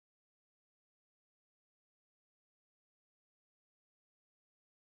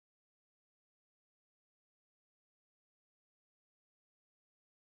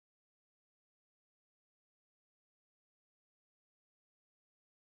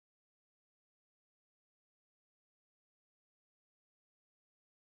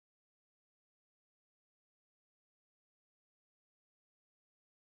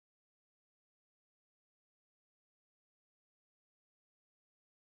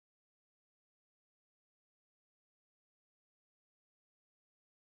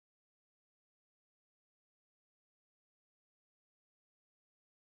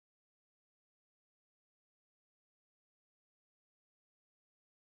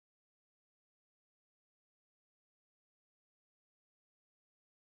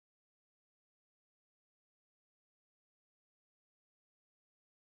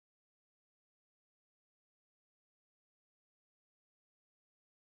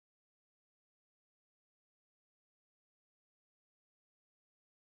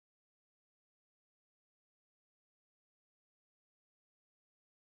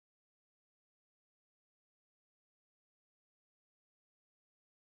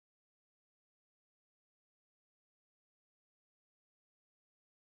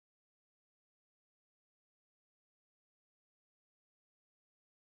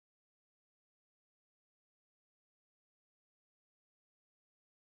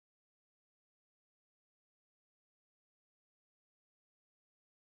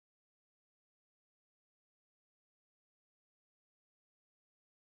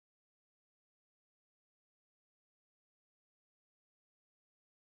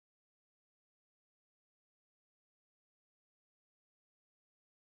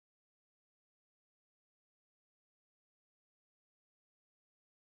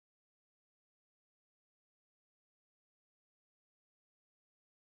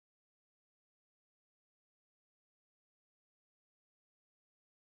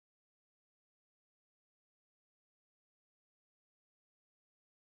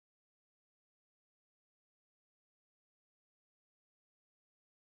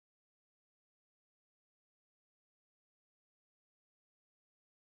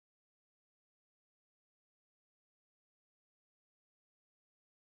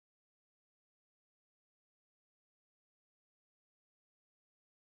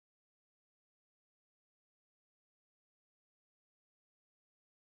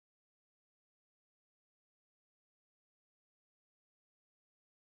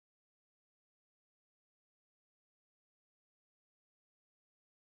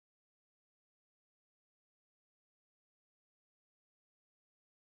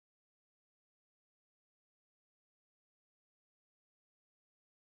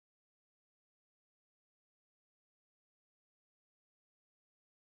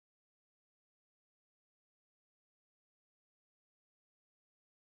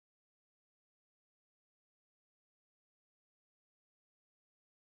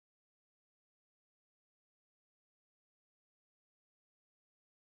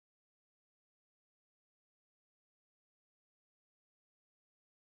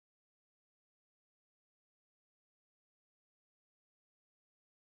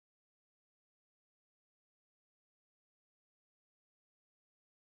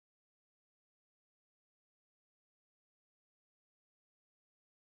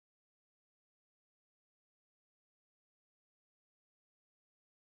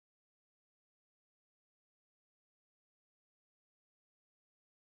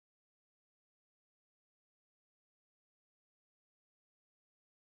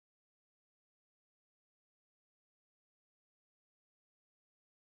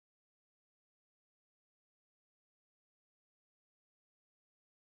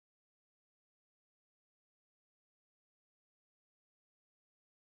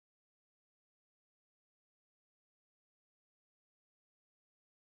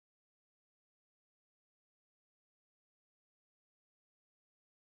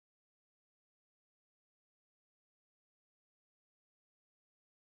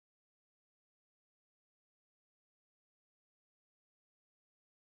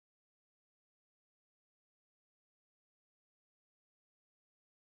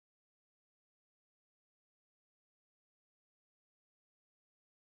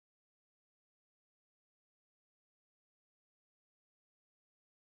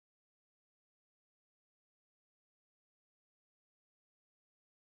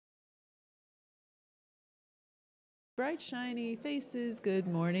bright, shiny faces. Good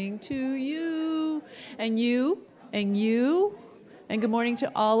morning to you, and you, and you, and good morning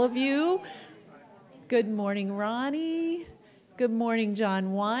to all of you. Good morning, Ronnie. Good morning,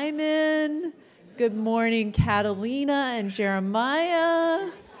 John Wyman. Good morning, Catalina and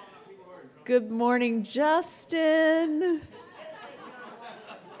Jeremiah. Good morning, Justin.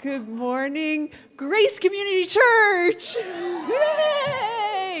 Good morning, Grace Community Church.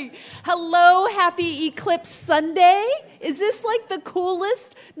 Yay! Hello, happy Eclipse Sunday. Is this like the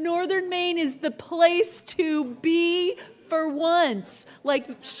coolest? Northern Maine is the place to be for once. Like,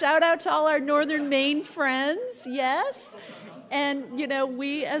 shout out to all our Northern Maine friends, yes? And, you know,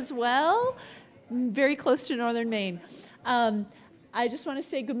 we as well, very close to Northern Maine. I just want to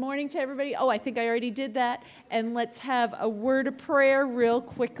say good morning to everybody. Oh, I think I already did that. And let's have a word of prayer real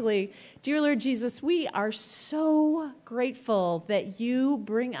quickly. Dear Lord Jesus, we are so grateful that you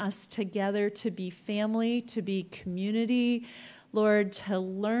bring us together to be family, to be community. Lord, to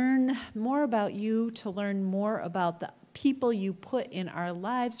learn more about you, to learn more about the people you put in our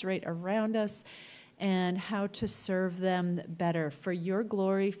lives right around us, and how to serve them better for your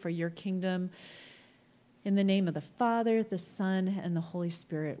glory, for your kingdom. In the name of the Father, the Son, and the Holy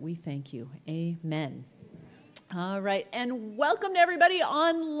Spirit, we thank you. Amen. All right, and welcome to everybody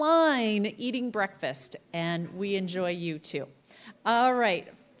online eating breakfast, and we enjoy you too. All right,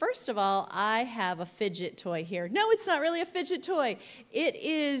 first of all, I have a fidget toy here. No, it's not really a fidget toy. It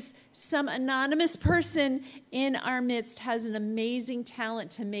is some anonymous person in our midst has an amazing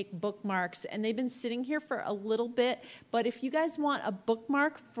talent to make bookmarks, and they've been sitting here for a little bit, but if you guys want a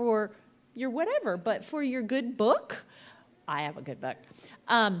bookmark for your whatever, but for your good book, I have a good book.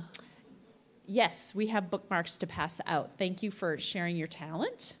 Yes, we have bookmarks to pass out. Thank you for sharing your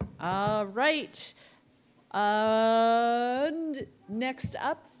talent. All right. And next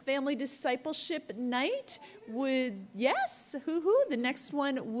up, Family Discipleship Night would, yes, the next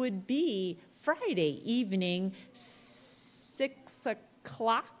one would be Friday evening, 6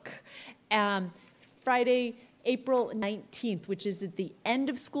 o'clock. Friday, April 19th, which is at the end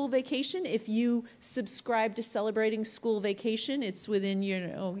of school vacation. If you subscribe to Celebrating School Vacation, it's within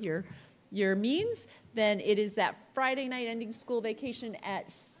your means, then it is that Friday night ending school vacation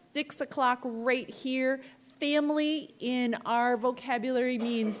at 6 o'clock right here. Family in our vocabulary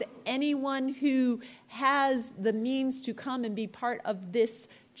means anyone who has the means to come and be part of this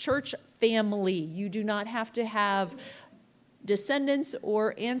church family. You do not have to have descendants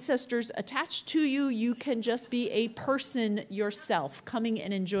or ancestors attached to you. You can just be a person yourself, coming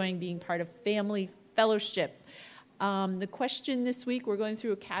and enjoying being part of family fellowship. The question this week, we're going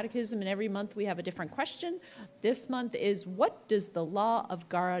through a catechism, and every month we have a different question. This month is, what does the law of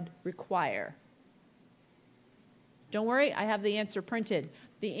God require? Don't worry, I have the answer printed.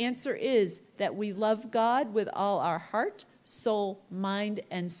 The answer is that we love God with all our heart, soul, mind,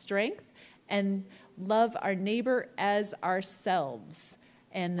 and strength, and love our neighbor as ourselves.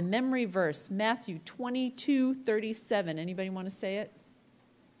 And the memory verse, Matthew 22:37. Anybody want to say it?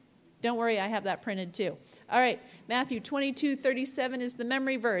 Don't worry, I have that printed too. All right, Matthew 22:37 is the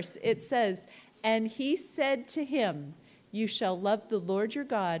memory verse. It says, "And he said to him, you shall love the Lord your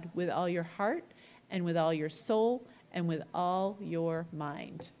God with all your heart and with all your soul and with all your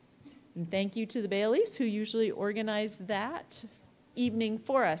mind." And thank you to the Baileys who usually organize that evening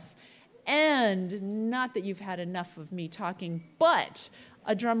for us. And not that you've had enough of me talking, but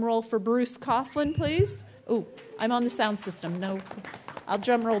a drum roll for Bruce Coughlin, please. Oh, I'm on the sound system. No, I'll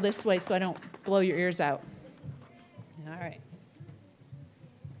drum roll this way so I don't blow your ears out. All right.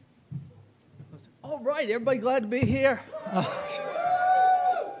 All right, everybody glad to be here?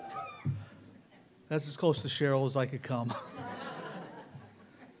 That's as close to Cheryl as I could come.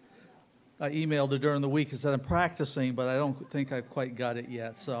 I emailed her during the week and said I'm practicing, but I don't think I've quite got it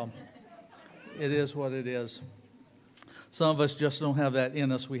yet, so it is what it is. Some of us just don't have that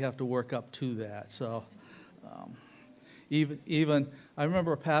in us. We have to work up to that. So even I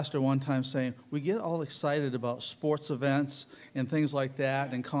remember a pastor one time saying, we get all excited about sports events and things like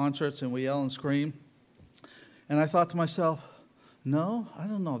that and concerts, and we yell and scream. And I thought to myself, no, I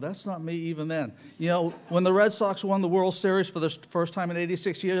don't know. That's not me even then. You know, when the Red Sox won the World Series for the first time in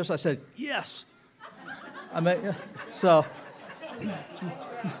 86 years, I said, yes.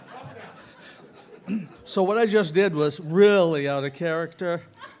 So what I just did was really out of character.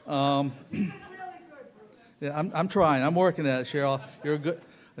 Yeah, I'm trying. I'm working at it, Cheryl. You're a good.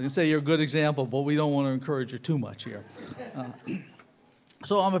 I can say you're a good example, but we don't want to encourage you too much here.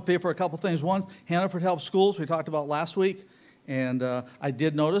 So I'm up here for a couple things. One, Hannaford Help Schools, we talked about last week. And I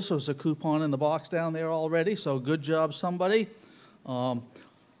did notice there was a coupon in the box down there already, so good job, somebody.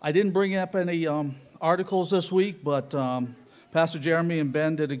 I didn't bring up any articles this week, but Pastor Jeremy and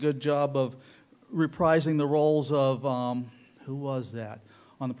Ben did a good job of reprising the roles of, who was that?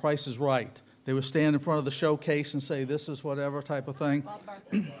 On The Price is Right. They would stand in front of the showcase and say, this is whatever type of thing.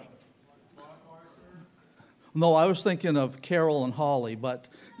 No, I was thinking of Carol and Holly, but,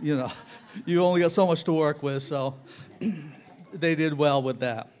 you know, you only got so much to work with, so they did well with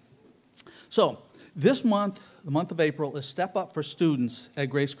that. So this month, the month of April, is Step Up for Students at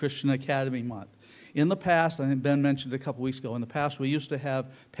Grace Christian Academy month. In the past, I think Ben mentioned it a couple weeks ago, in the past we used to have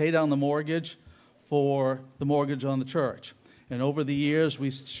pay down the mortgage for the mortgage on the church. And over the years,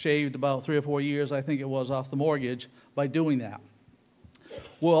 we shaved about 3 or 4 years, I think it was, off the mortgage by doing that.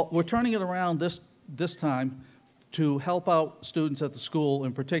 Well, we're turning it around this time to help out students at the school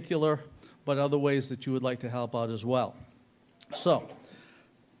in particular, but other ways that you would like to help out as well. So,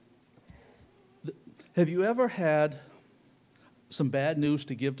 have you ever had some bad news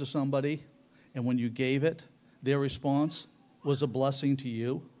to give to somebody, and when you gave it, their response was a blessing to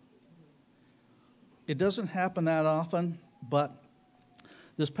you? It doesn't happen that often, but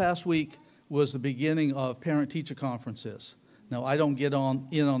this past week was the beginning of parent-teacher conferences. Now, I don't get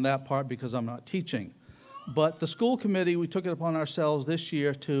in on that part because I'm not teaching, but the school committee, we took it upon ourselves this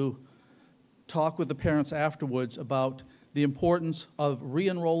year to talk with the parents afterwards about the importance of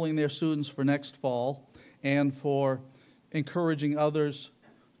re-enrolling their students for next fall and for encouraging others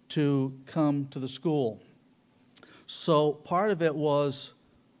to come to the school. So part of it was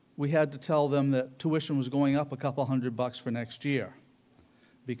we had to tell them that tuition was going up a couple $100 for next year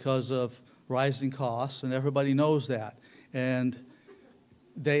because of rising costs, and everybody knows that. And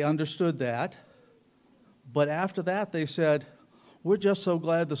they understood that. But after that, they said, we're just so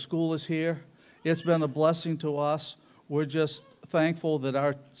glad the school is here. It's been a blessing to us. We're just thankful that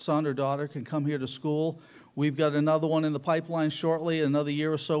our son or daughter can come here to school. We've got another one in the pipeline shortly. Another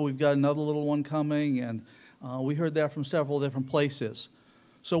year or so, we've got another little one coming. And we heard that from several different places.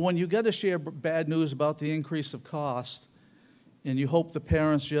 So when you get to share bad news about the increase of cost, and you hope the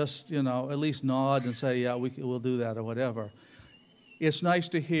parents just, you know, at least nod and say, yeah, we'll do that or whatever, it's nice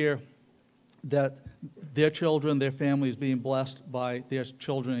to hear that their children, their families being blessed by their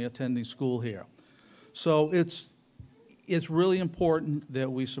children attending school here. So it's really important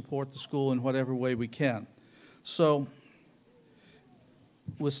that we support the school in whatever way we can. So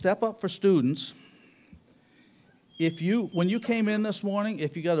with Step Up for Students, when you came in this morning,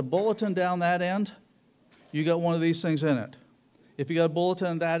 if you got a bulletin down that end, you got one of these things in it. If you got a bulletin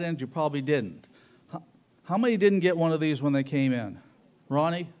on that end, you probably didn't. How many didn't get one of these when they came in?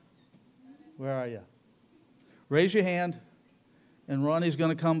 Ronnie? Where are you? Raise your hand, and Ronnie's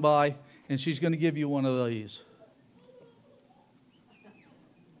going to come by, and she's going to give you one of these.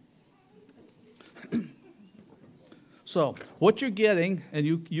 So what you're getting, and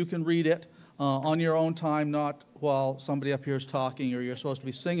you can read it on your own time, not while somebody up here is talking or you're supposed to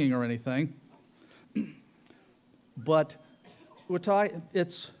be singing or anything. But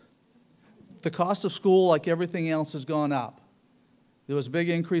it's the cost of school, like everything else, has gone up. There was a big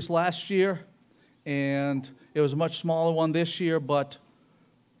increase last year, and it was a much smaller one this year, but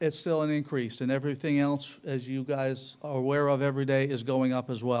it's still an increase. And everything else, as you guys are aware of every day, is going up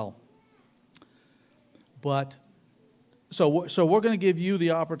as well. But so we're going to give you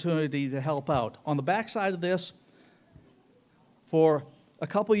the opportunity to help out. On the back side of this, for a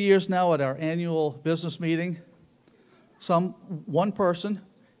couple years now at our annual business meeting, one person,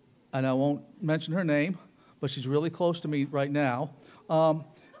 and I won't mention her name, but she's really close to me right now,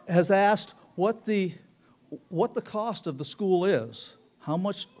 has asked what the cost of the school is.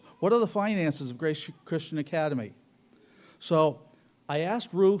 What are the finances of Grace Christian Academy? So I asked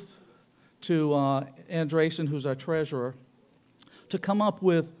Ruth Andresen, who's our treasurer, to come up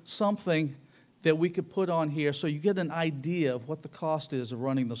with something that we could put on here so you get an idea of what the cost is of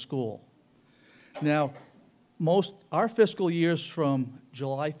running the school. Now, our fiscal year's from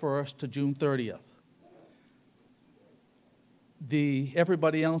July 1st to June 30th.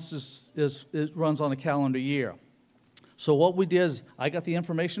 Everybody else runs on a calendar year. So what we did is I got the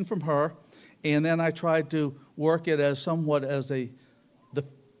information from her, and then I tried to work it as somewhat as the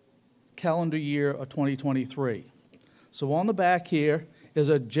calendar year of 2023. So on the back here is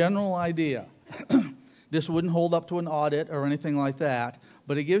a general idea. This wouldn't hold up to an audit or anything like that,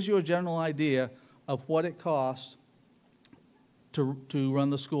 but it gives you a general idea of what it costs to run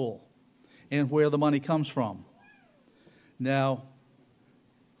the school and where the money comes from. Now,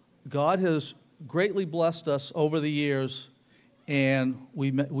 God has greatly blessed us over the years, and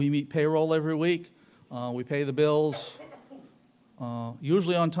we meet payroll every week. We pay the bills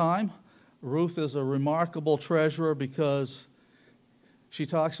usually on time. Ruth is a remarkable treasurer because she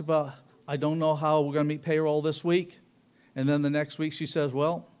talks about, I don't know how we're going to meet payroll this week. And then the next week she says,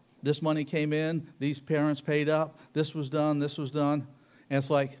 well, this money came in, these parents paid up, this was done, this was done. And it's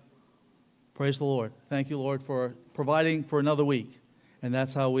like, praise the Lord. Thank you, Lord, for providing for another week. And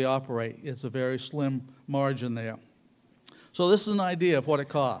that's how we operate. It's a very slim margin there. So this is an idea of what it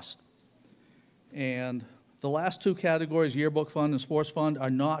costs. And the last two categories, yearbook fund and sports fund, are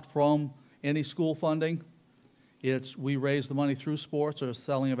not from any school funding. It's we raise the money through sports or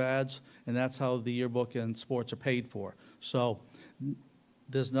selling of ads, and that's how the yearbook and sports are paid for. So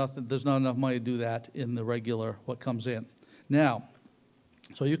there's not enough money to do that in the regular what comes in. Now,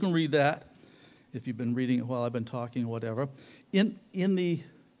 so you can read that if you've been reading it while I've been talking, whatever. In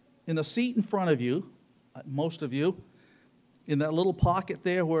a seat in front of you, most of you, in that little pocket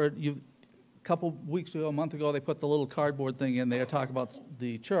there where a couple weeks ago, a month ago, they put the little cardboard thing in there, talk about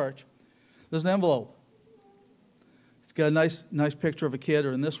the church. There's an envelope. It's got a nice picture of a kid,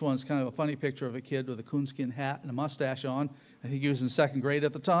 or in this one, it's kind of a funny picture of a kid with a coonskin hat and a mustache on. I think he was in second grade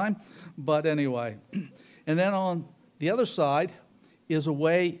at the time, but anyway. And then on the other side is a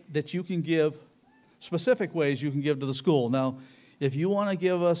way that you can give, specific ways you can give to the school. Now, if you want to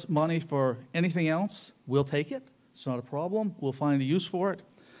give us money for anything else, we'll take it. It's not a problem. We'll find a use for it.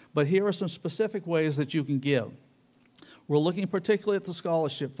 But here are some specific ways that you can give. We're looking particularly at the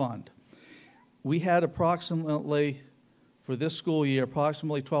scholarship fund. We had approximately, for this school year,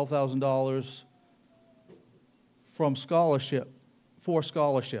 approximately $12,000 from for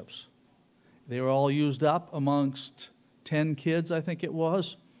scholarships. They were all used up amongst 10 kids, I think it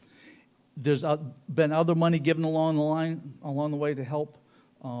was. There's been other money given along the way to help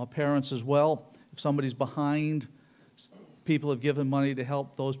parents as well. If somebody's behind, people have given money to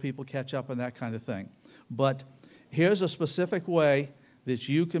help those people catch up and that kind of thing. But here's a specific way that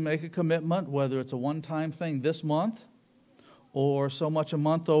you can make a commitment, whether it's a one-time thing this month or so much a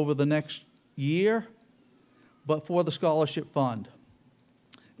month over the next year, but for the scholarship fund.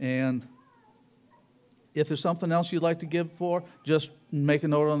 And if there's something else you'd like to give for, just make a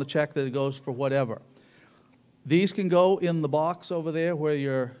note on the check that it goes for whatever. These can go in the box over there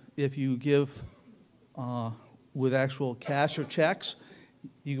where if you give with actual cash or checks,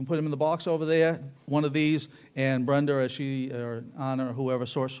 you can put them in the box over there, one of these, and Brenda or Anna or whoever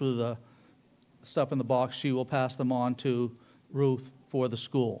sorts through the stuff in the box, she will pass them on to Ruth for the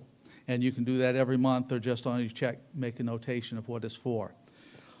school. And you can do that every month or just on your check, make a notation of what it's for.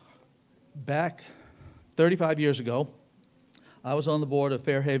 Back 35 years ago, I was on the board of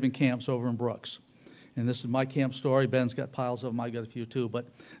Fairhaven Camps over in Brooks. And this is my camp story. Ben's got piles of them. I've got a few too, but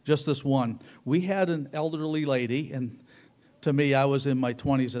just this one. We had an elderly lady, and to me, I was in my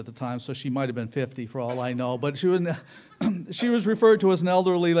 20s at the time, so she might have been 50 for all I know. But she was referred to as an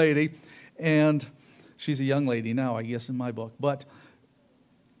elderly lady, and she's a young lady now, I guess, in my book. But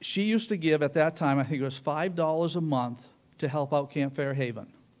she used to give, at that time, I think it was $5 a month to help out Camp Fairhaven.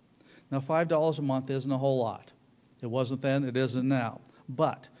 Now, $5 a month isn't a whole lot. It wasn't then, it isn't now.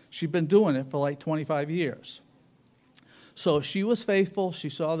 But she'd been doing it for like 25 years. So she was faithful. She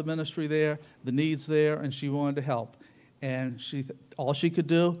saw the ministry there, the needs there, and she wanted to help. And all she could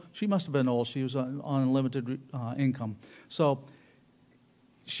do, she must have been old. She was on unlimited income. So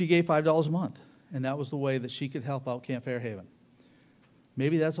she gave $5 a month, and that was the way that she could help out Camp Fairhaven.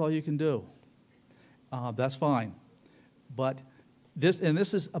 Maybe that's all you can do. That's fine. But this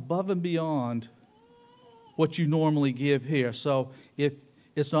is above and beyond what you normally give here. So if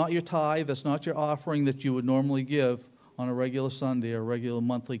it's not your tithe, it's not your offering that you would normally give on a regular Sunday or regular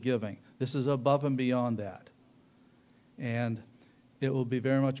monthly giving. This is above and beyond that. And it will be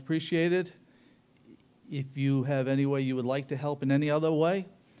very much appreciated. If you have any way you would like to help in any other way,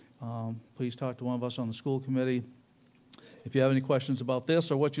 please talk to one of us on the school committee. If you have any questions about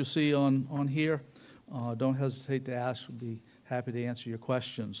this or what you see on here, don't hesitate to ask. We'd be happy to answer your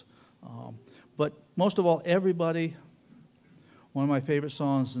questions. But most of all, everybody, one of my favorite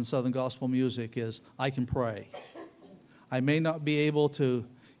songs in Southern gospel music is I Can Pray. I may not be able to,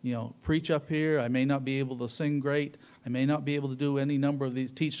 preach up here. I may not be able to sing great. I may not be able to do any number of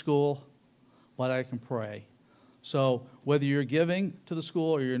these, teach school, but I can pray. So whether you're giving to the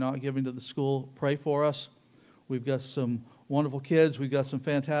school or you're not giving to the school, pray for us. We've got some wonderful kids. We've got some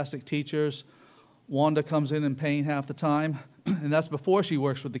fantastic teachers. Wanda comes in and paying half the time, and that's before she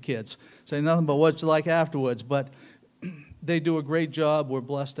works with the kids. Say nothing but what it's like afterwards, but they do a great job. We're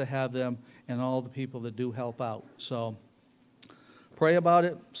blessed to have them and all the people that do help out. So pray about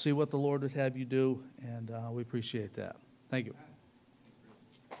it, see what the Lord would have you do, and we appreciate that. Thank you.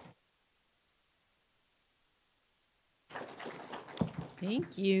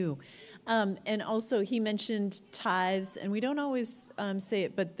 Thank you. And also, he mentioned tithes, and we don't always say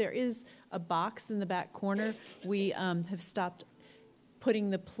it, but there is a box in the back corner. We have stopped putting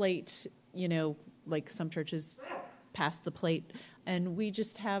the plate, like some churches pass the plate, and we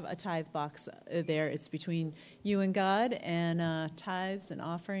just have a tithe box there. It's between you and God, and tithes and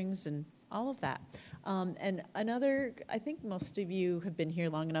offerings and all of that. And another, I think most of you have been here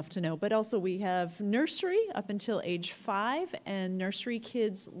long enough to know, but also we have nursery up until age 5, and nursery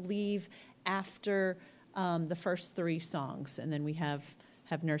kids leave after the first 3 songs, and then we have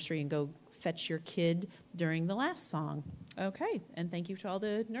nursery and go fetch your kid during the last song. Okay, and thank you to all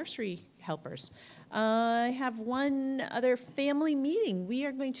the nursery helpers. I have one other family meeting. We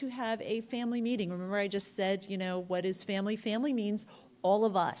are going to have a family meeting. Remember I just said, what is family? Family means all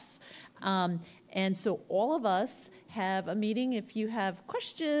of us. And so all of us have a meeting. If you have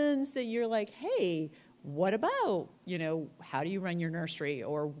questions that you're like, hey, what about, how do you run your nursery?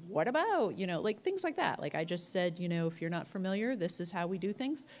 Or what about, like things like that. Like I just said, if you're not familiar, this is how we do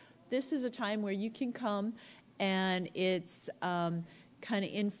things. This is a time where you can come, and it's kind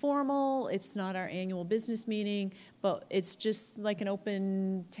of informal. It's not our annual business meeting, but it's just like an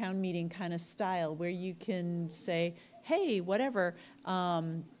open town meeting kind of style where you can say, hey, whatever.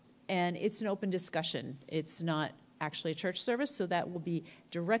 And it's an open discussion. It's not actually a church service, so that will be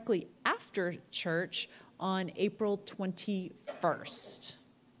directly after church on April 21st.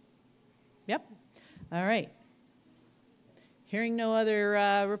 Yep. All right. Hearing no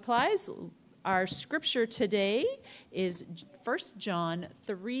other replies, our scripture today is 1 John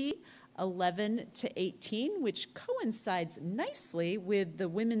 3:11-18, which coincides nicely with the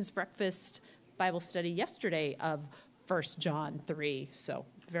women's breakfast Bible study yesterday of 1 John 3. So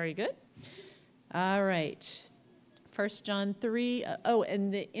very good. All right. 1 John 3.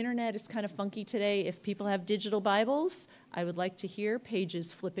 And the internet is kind of funky today. If people have digital Bibles, I would like to hear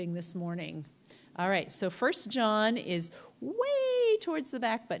pages flipping this morning. All right. So 1 John is way towards the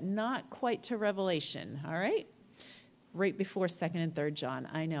back, but not quite to Revelation. All right. Right before 2nd and 3rd John.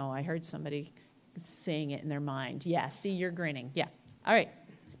 I know. I heard somebody saying it in their mind. Yeah. See, you're grinning. Yeah. All right.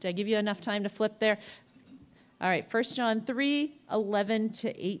 Did I give you enough time to flip there? All right, 1 John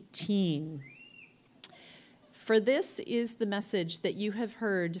 3:11-18. For this is the message that you have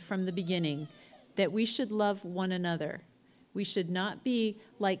heard from the beginning, that we should love one another. We should not be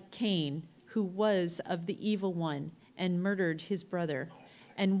like Cain, who was of the evil one and murdered his brother.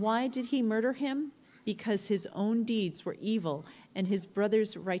 And why did he murder him? Because his own deeds were evil and his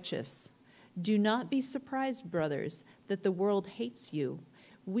brother's righteous. Do not be surprised, brothers, that the world hates you.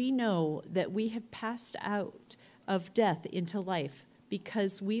 We know that we have passed out of death into life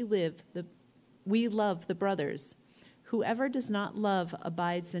because we love the brothers. Whoever does not love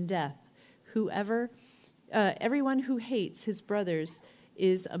abides in death. Everyone who hates his brothers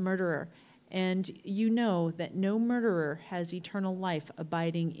is a murderer, and you know that no murderer has eternal life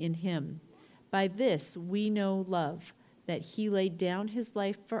abiding in him. By this we know love, that he laid down his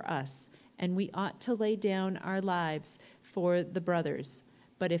life for us, and we ought to lay down our lives for the brothers.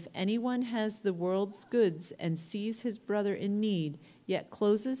 But if anyone has the world's goods and sees his brother in need, yet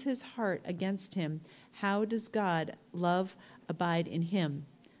closes his heart against him, how does God's love abide in him?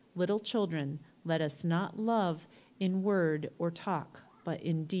 Little children, let us not love in word or talk, but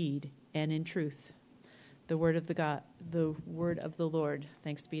in deed and in truth. The word of the Lord.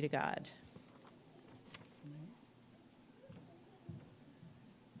 Thanks be to God.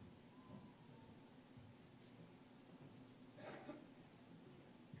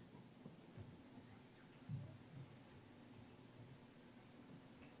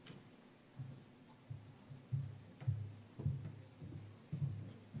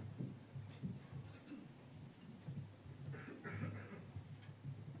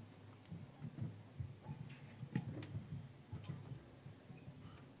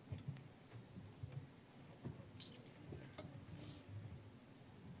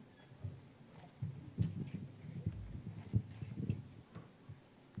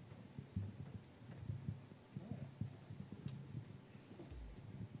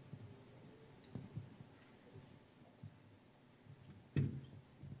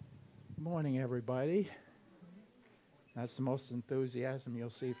 Morning, everybody. That's the most enthusiasm you'll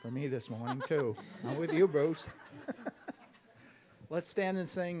see from me this morning, too. I'm with you, Bruce. Let's stand and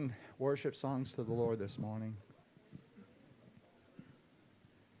sing worship songs to the Lord this morning.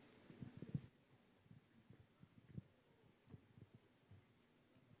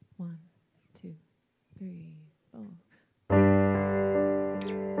 1, 2, 3, 4.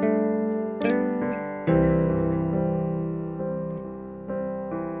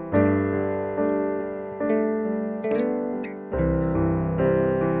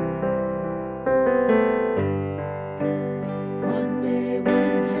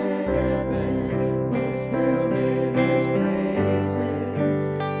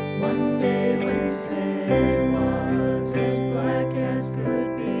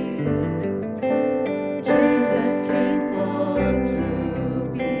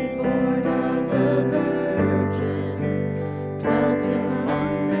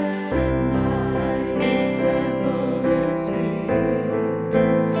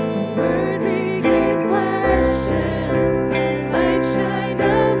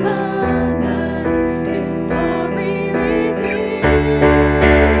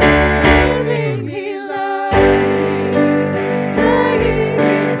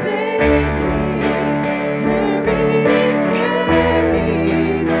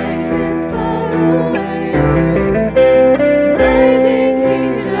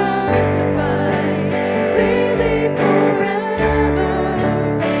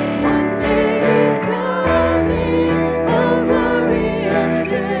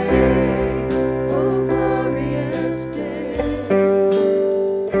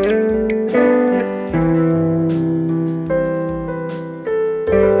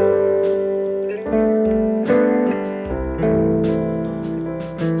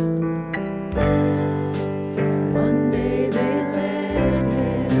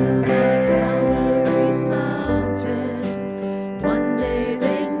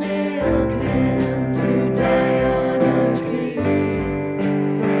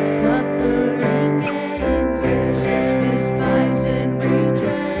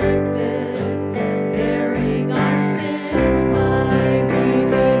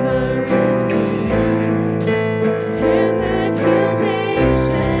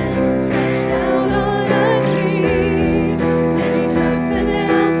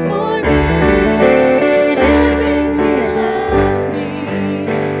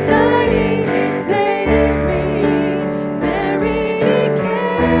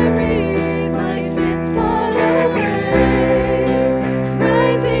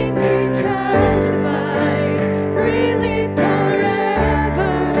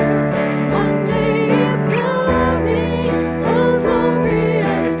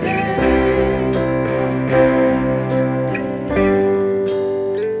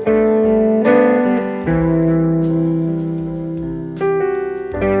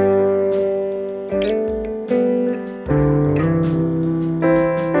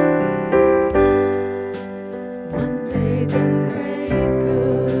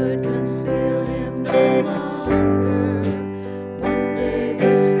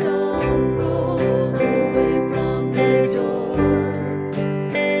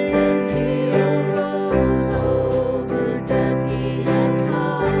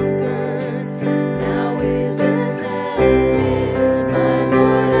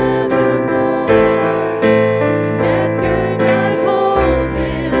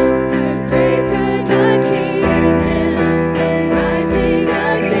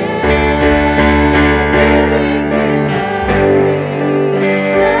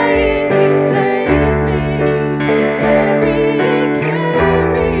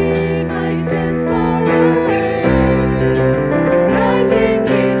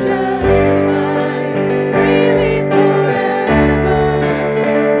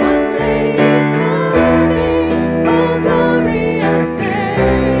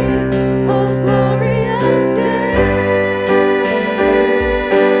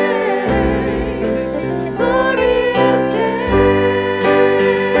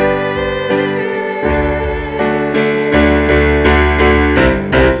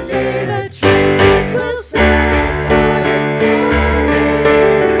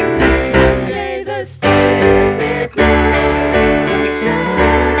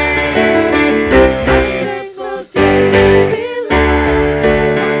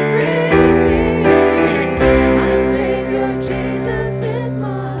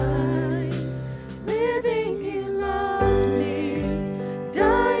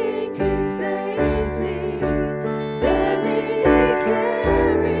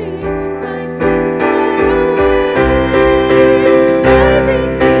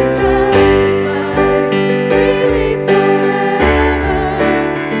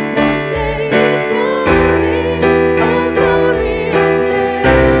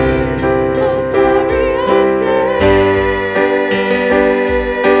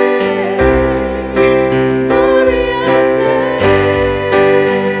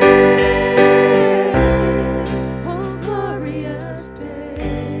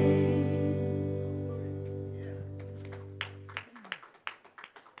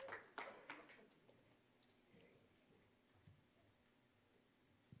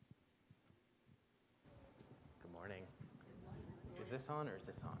 on or is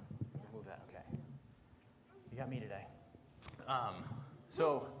this on? Move that, okay. You got me today.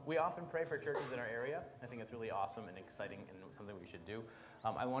 So we often pray for churches in our area. I think it's really awesome and exciting and something we should do.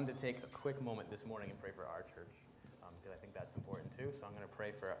 I wanted to take a quick moment this morning and pray for our church because I think that's important too. So I'm going to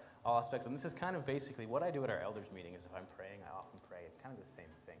pray for all aspects. And this is kind of basically what I do at our elders meeting is if I'm praying, I often pray. It's kind of the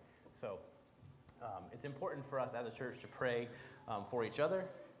same thing. So it's important for us as a church to pray for each other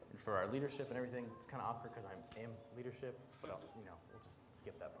and for our leadership and everything. It's kind of awkward because I am leadership, but we'll just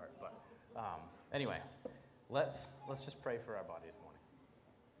skip that part. But anyway, let's just pray for our body this morning.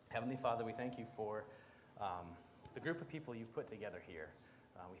 Heavenly Father, we thank you for the group of people you've put together here.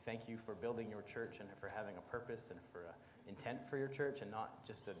 We thank you for building your church and for having a purpose and for an intent for your church and not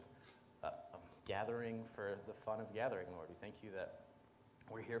just a gathering for the fun of gathering, Lord. We thank you that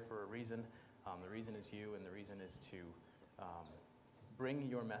we're here for a reason. The reason is you, and the reason is to bring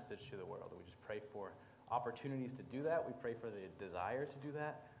your message to the world. We just pray for opportunities to do that. We pray for the desire to do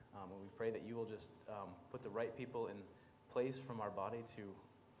that. And we pray that you will just put the right people in place from our body to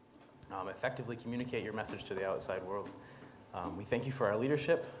effectively communicate your message to the outside world. We thank you for our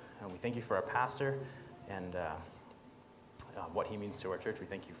leadership, and we thank you for our pastor and what he means to our church. We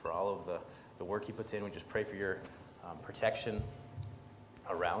thank you for all of the work he puts in. We just pray for your protection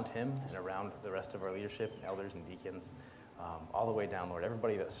around him and around the rest of our leadership, elders and deacons, all the way down, Lord.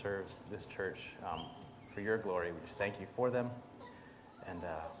 Everybody that serves this church for your glory, we just thank you for them. And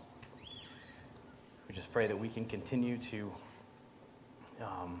we just pray that we can continue to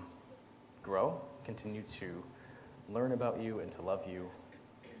grow, continue to learn about you and to love you,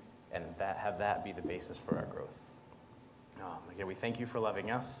 and have that be the basis for our growth. Again, we thank you for loving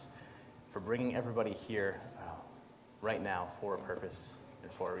us, for bringing everybody here right now for a purpose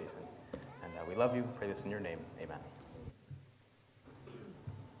and for a reason. And we love you. Pray this in your name. Amen.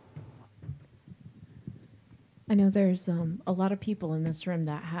 I know there's a lot of people in this room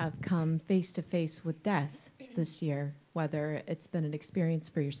that have come face to face with death this year, whether it's been an experience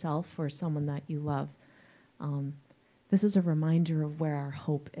for yourself or someone that you love. This is a reminder of where our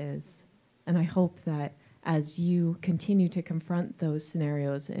hope is. And I hope that as you continue to confront those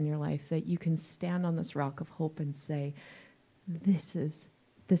scenarios in your life, that you can stand on this rock of hope and say, this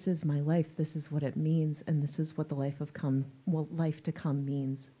is my life, this is what it means, and this is what the life to come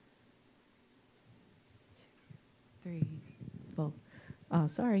means. 2, 3, 4.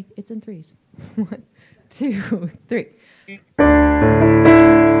 Sorry, it's in threes. 1, 2, 3.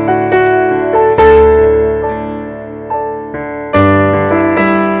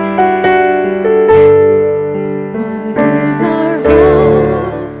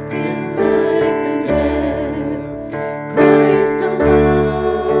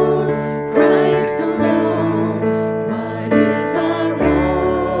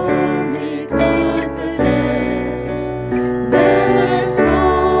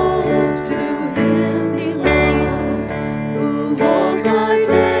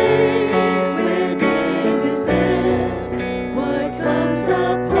 Our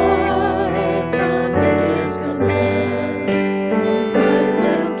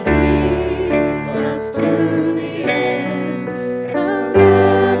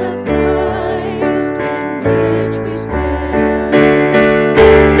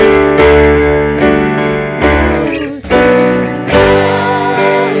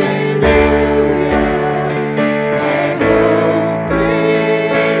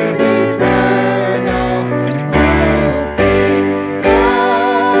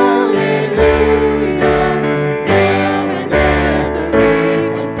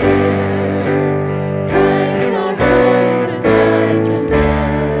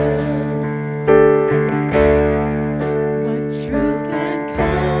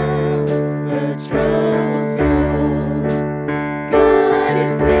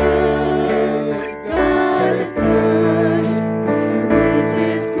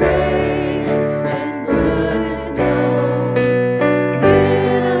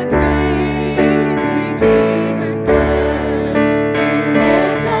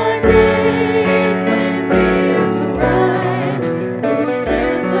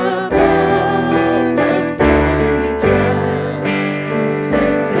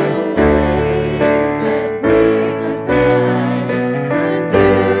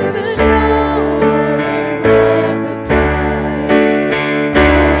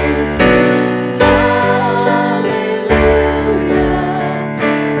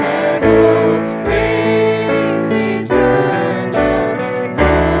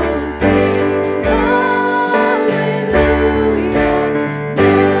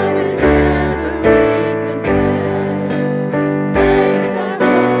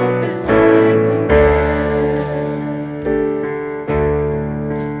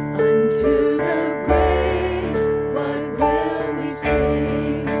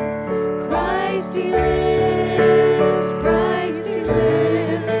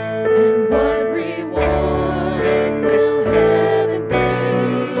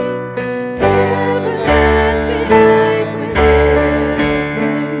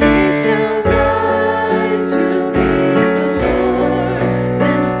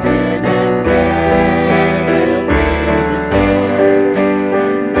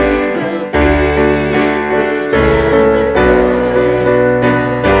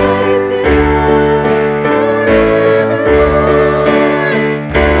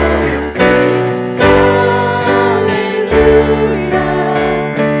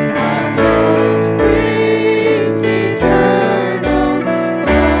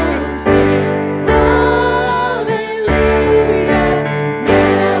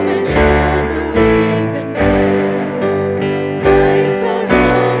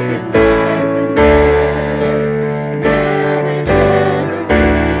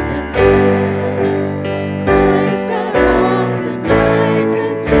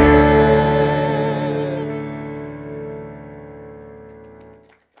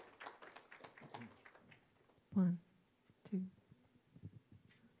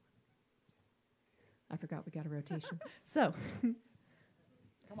forgot we got a rotation. So,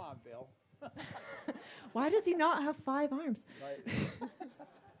 Come on, Bill. why does he not have 5 arms? Right.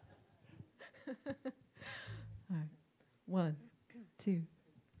 All right. 1, 2,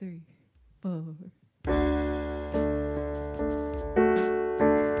 3, 4.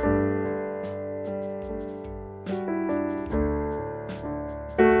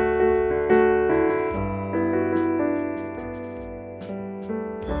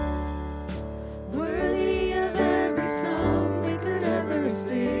 Worthy of every song we could ever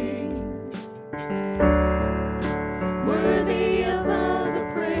sing. Worthy of all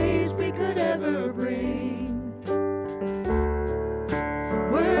the praise we could ever bring.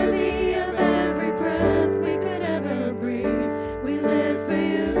 Worthy of every breath we could ever breathe. We live for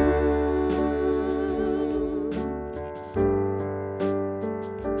you.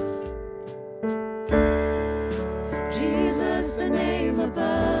 Jesus, the name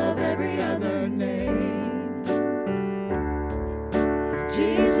above every other name.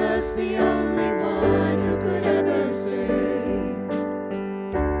 Jesus, the only one who could ever save.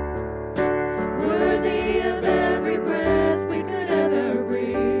 Worthy of every breath we could ever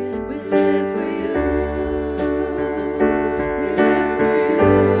breathe. We live for you. We live for you.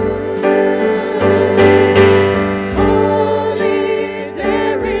 Holy,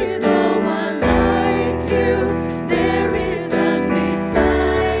 there is no one like you. There is none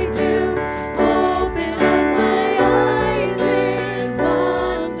beside you. Open up my eyes in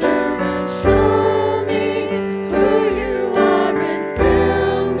wonder and show me who you are and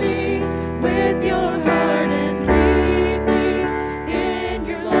fill me with your heart and lead me in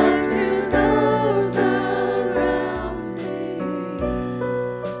your love to those around me.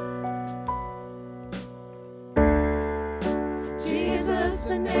 Jesus,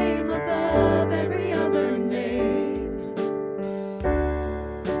 the name above every other name.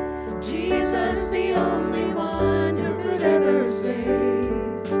 Jesus, the only one who could ever save.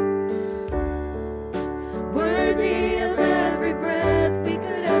 Worthy of every breath we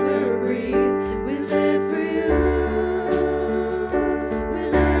could ever breathe. We live for you. We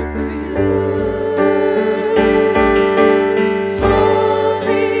live for you.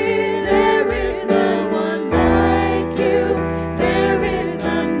 Holy, there is no one like you. There is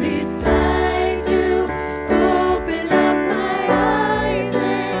none beside you. Open up my eyes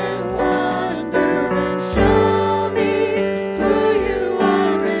in wonder and show me who you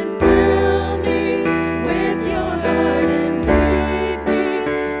are and fill me with your heart and lead me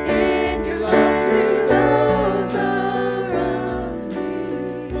in your love to those around me.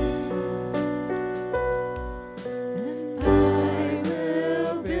 And I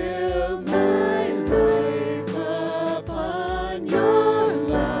will build my life upon your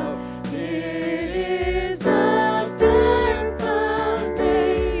love. It is a firm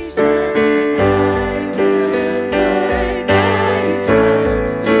foundation. I will put my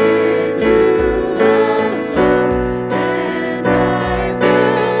trust in you alone, and I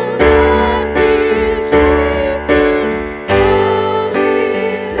will not be shaken. Holy,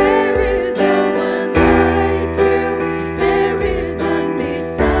 there is no one like you. There is none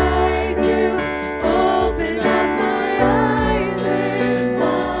beside you. Open up my eyes in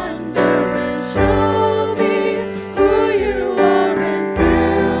wonder and show me who you are and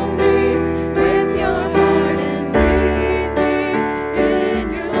fill me with your heart and lead me in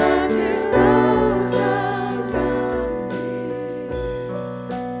your love to those around me.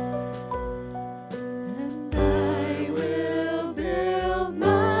 And I will build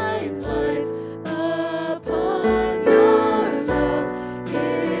my life upon your love.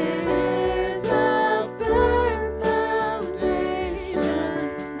 It is a firm foundation.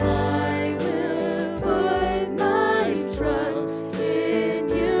 I will put my trust in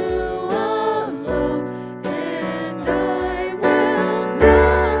you alone, and I will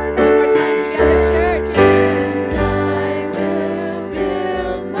not be shaken. And I will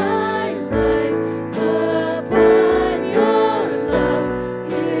build my life upon your love.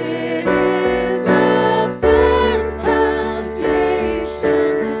 It is a firm foundation.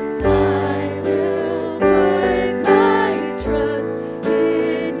 I will put my trust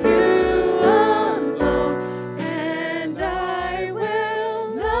in you alone, and I will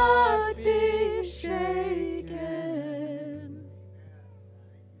not be shaken.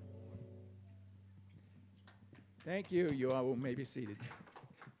 Thank you. You all may be seated.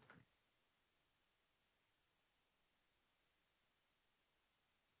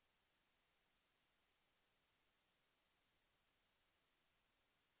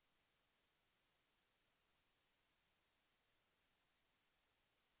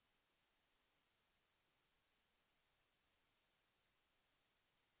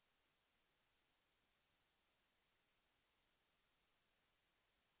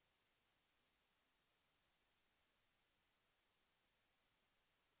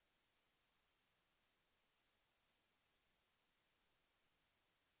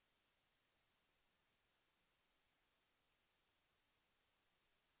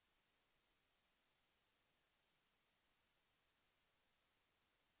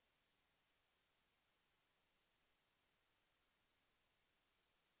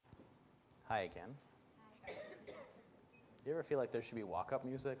 Hi again. You ever feel like there should be walk-up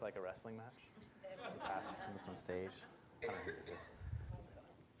music, like a wrestling match? The pastor comes on stage. I don't know who this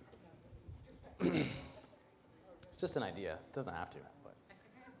is. It's just an idea. It doesn't have to. But.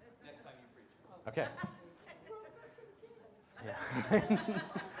 Next time you preach. Okay.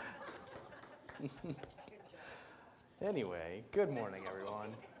 Yeah. Anyway, good morning,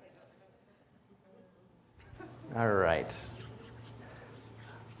 everyone. All right.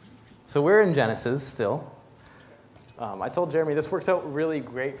 So we're in Genesis still. I told Jeremy this works out really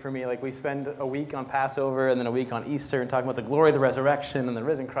great for me. Like we spend a week on Passover and then a week on Easter and talking about the glory of the resurrection and the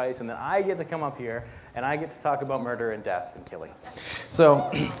risen Christ, and then I get to come up here and I get to talk about murder and death and killing. So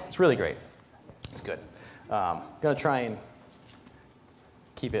it's really great. It's good. Gonna try and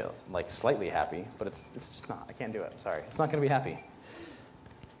keep it like slightly happy, but it's just not. I can't do it. Sorry, it's not gonna be happy.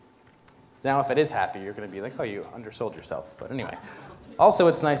 Now, if it is happy, you're gonna be like, oh, you undersold yourself. But anyway. Also,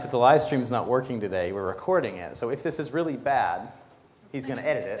 it's nice that the live stream is not working today. We're recording it. So if this is really bad, he's going to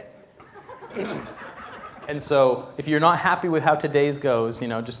edit it. And so if you're not happy with how today's goes,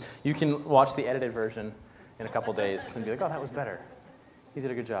 you can watch the edited version in a couple days and be like, oh, that was better. He did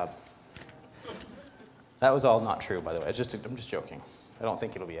a good job. That was all not true, by the way. I'm just joking. I don't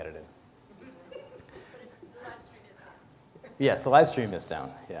think it'll be edited. Yes, the live stream is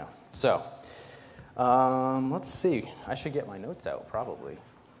down. Yeah. So. Let's see. I should get my notes out, probably,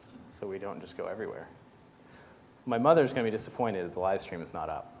 so we don't just go everywhere. My mother's going to be disappointed that the live stream is not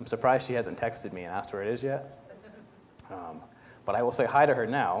up. I'm surprised she hasn't texted me and asked where it is yet. But I will say hi to her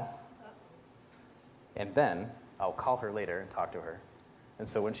now, and then I'll call her later and talk to her. And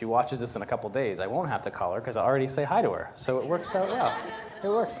so when she watches this in a couple days, I won't have to call her because I already say hi to her. So it works out well. It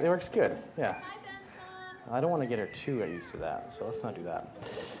works good. Yeah. I don't want to get her too used to that, so let's not do that.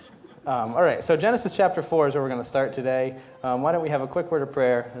 All right, so Genesis chapter 4 is where we're going to start today. Why don't we have a quick word of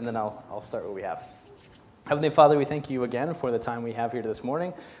prayer, and then I'll start what we have. Heavenly Father, we thank you again for the time we have here this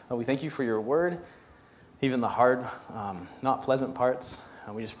morning. We thank you for your word, even the hard, not pleasant parts.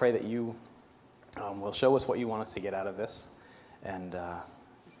 We just pray that you will show us what you want us to get out of this. And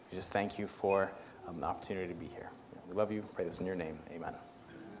we just thank you for the opportunity to be here. We love you. Pray this in your name. Amen.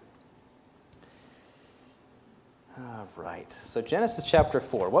 All right, so Genesis chapter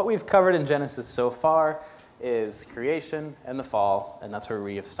 4. What we've covered in Genesis so far is creation and the fall, and that's where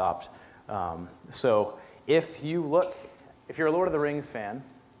we have stopped. So if you're a Lord of the Rings fan,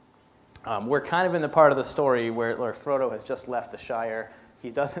 we're kind of in the part of the story where Frodo has just left the Shire. He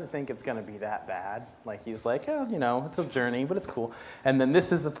doesn't think it's going to be that bad. Like he's like, oh, it's a journey, but it's cool. And then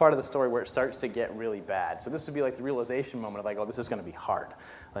this is the part of the story where it starts to get really bad. So this would be like the realization moment of like, oh, this is going to be hard.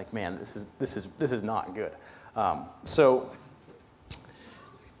 Like, man, this is not good. So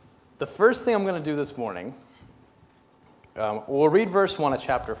the first thing I'm going to do this morning, we'll read verse 1 of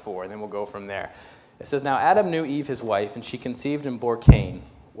chapter 4, and then we'll go from there. It says, now Adam knew Eve, his wife, and she conceived and bore Cain.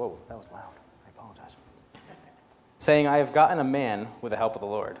 Whoa, that was loud. I apologize. Saying, I have gotten a man with the help of the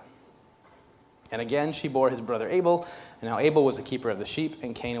Lord. And again she bore his brother Abel, and now Abel was a keeper of the sheep,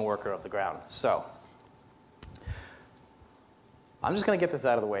 and Cain a worker of the ground. So I'm just going to get this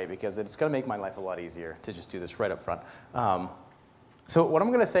out of the way because it's going to make my life a lot easier to just do this right up front. So what I'm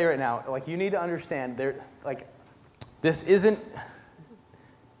going to say right now, you need to understand, this isn't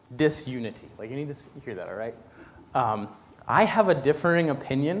disunity. You need to hear that, all right? I have a differing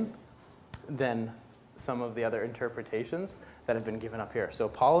opinion than some of the other interpretations that have been given up here. So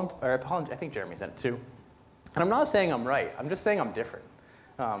I think Jeremy said it too. And I'm not saying I'm right. I'm just saying I'm different.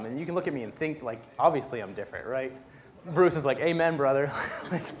 And you can look at me and think, obviously I'm different, right? Bruce is like, amen, brother.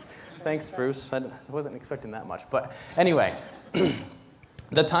 Thanks, Bruce. I wasn't expecting that much. But anyway,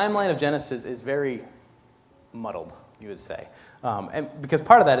 the timeline of Genesis is very muddled, you would say. And because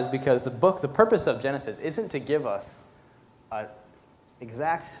part of that is because the purpose of Genesis isn't to give us an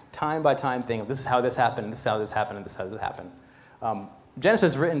exact time-by-time thing of this is how this happened, this is how this happened, and this is how this happened.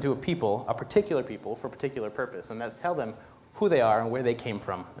 Genesis is written to a particular people, for a particular purpose, and that's tell them who they are and where they came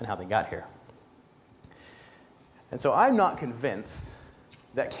from and how they got here. And so I'm not convinced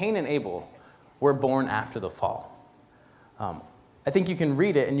that Cain and Abel were born after the fall. I think you can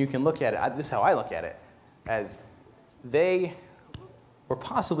read it and you can look at it, this is how I look at it, as they were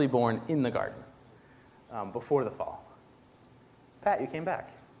possibly born in the garden before the fall. Pat, you came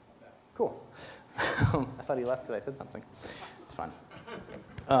back. Cool. I thought he left because I said something. It's fine.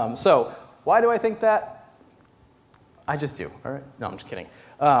 So why do I think that? I just do, all right? No, I'm just kidding.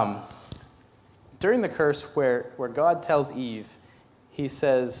 During the curse where God tells Eve, he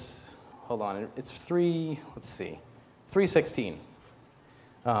says, hold on, it's 3:16.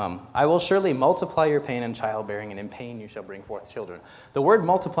 I will surely multiply your pain in childbearing, and in pain you shall bring forth children. The word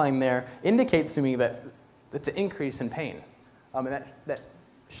multiplying there indicates to me that it's an increase in pain. And that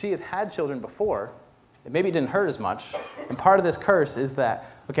she has had children before. It maybe didn't hurt as much. And part of this curse is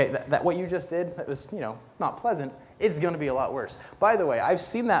that, okay, that what you just did, that was, not pleasant, it's going to be a lot worse. By the way, I've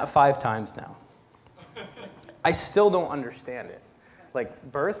seen that 5 times now. I still don't understand it.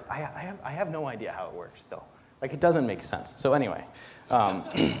 Like, birth, I have no idea how it works still. Like, it doesn't make sense. So anyway,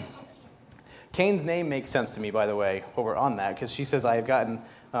 Cain's name makes sense to me, by the way, while we're on that, because she says, I have gotten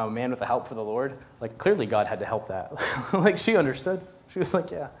a man with a help for the Lord. Like, clearly God had to help that. Like, she understood. She was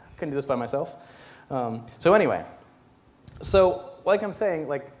like, yeah, I couldn't do this by myself. So anyway, like I'm saying,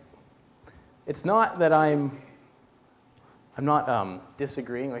 like, it's not that I'm not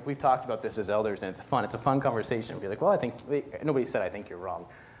disagreeing. Like, we've talked about this as elders, and it's a fun conversation. Be like, well, nobody said I think you're wrong.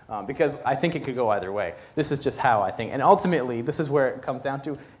 Because I think it could go either way. This is just how I think. And ultimately, this is where it comes down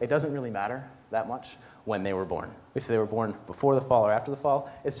to, it doesn't really matter that much when they were born. If they were born before the fall or after the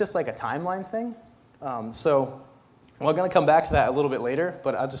fall, it's just like a timeline thing. So we're going to come back to that a little bit later,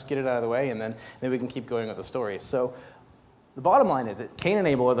 but I'll just get it out of the way, and then maybe we can keep going with the story. So the bottom line is that Cain and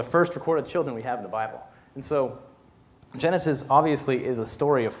Abel are the first recorded children we have in the Bible. And so Genesis obviously is a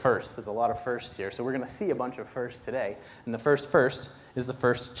story of firsts. There's a lot of firsts here. So we're going to see a bunch of firsts today. And the first is the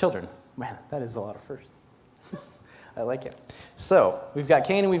first children. Man, that is a lot of firsts. I like it. So we've got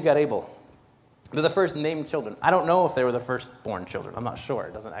Cain and we've got Abel. They're the first named children. I don't know if they were the firstborn children. I'm not sure.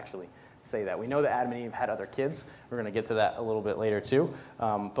 It doesn't actually say that. We know that Adam and Eve had other kids. We're going to get to that a little bit later too.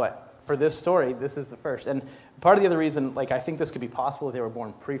 But for this story, this is the first. And part of the other reason, like, I think this could be possible if they were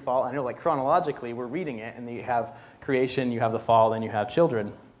born pre-fall. I know, like, chronologically, we're reading it, and you have creation, you have the fall, then you have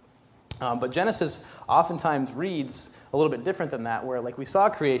children. But Genesis oftentimes reads a little bit different than that, where, like, we saw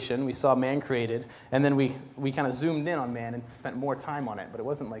creation, we saw man created, and then we kind of zoomed in on man and spent more time on it. But it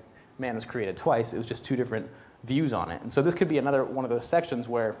wasn't like man was created twice. It was just 2 different views on it. And so this could be another one of those sections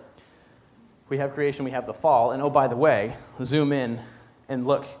where we have creation, we have the fall, and oh, by the way, zoom in and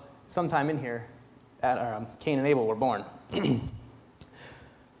look sometime in here at Cain and Abel were born.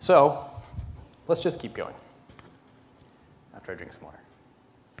 So let's just keep going after I drink some water.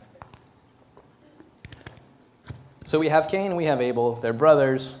 So we have Cain and we have Abel. They're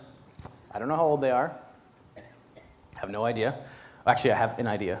brothers. I don't know how old they are. I have no idea. Actually, I have an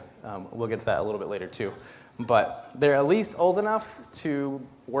idea. We'll get to that a little bit later too. But they're at least old enough to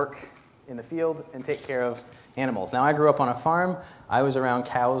work in the field and take care of animals. Now, I grew up on a farm. I was around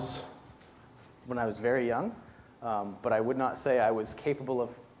cows when I was very young, but I would not say I was capable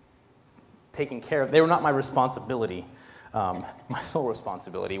of taking care of. They were not my responsibility, my sole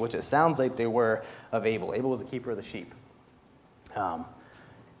responsibility, which it sounds like they were of Abel. Abel was a keeper of the sheep.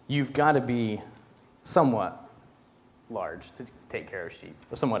 You've got to be somewhat large to take care of sheep,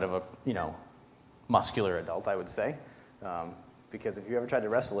 or somewhat of a, muscular adult, I would say, because if you ever tried to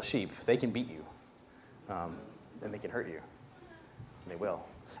wrestle a sheep, they can beat you, and they can hurt you. They will.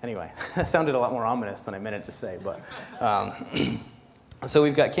 Anyway, that sounded a lot more ominous than I meant it to say, but so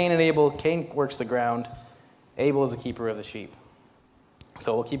we've got Cain and Abel. Cain works the ground. Abel is the keeper of the sheep.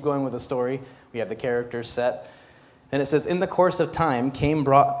 So we'll keep going with the story. We have the characters set. And it says, in the course of time, Cain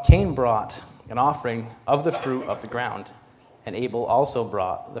brought an offering of the fruit of the ground, and Abel also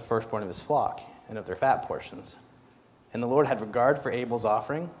brought the firstborn of his flock and of their fat portions. And the Lord had regard for Abel's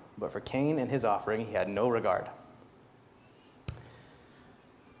offering, but for Cain and his offering he had no regard.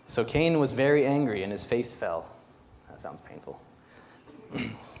 So Cain was very angry, and his face fell. That sounds painful.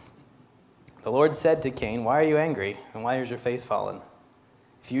 The Lord said to Cain, why are you angry, and why is your face fallen?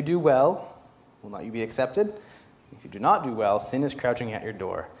 If you do well, will not you be accepted? If you do not do well, sin is crouching at your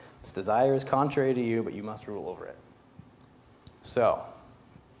door. Its desire is contrary to you, but you must rule over it. So,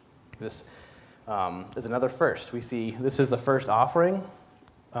 this is another first. We see this is the first offering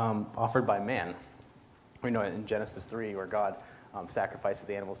offered by man. We know it in Genesis 3 where God sacrifices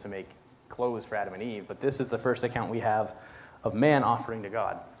animals to make clothes for Adam and Eve, but this is the first account we have of man offering to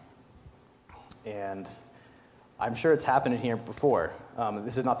God. And I'm sure it's happened in here before.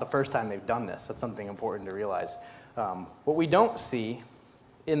 This is not the first time they've done this. That's something important to realize. What we don't see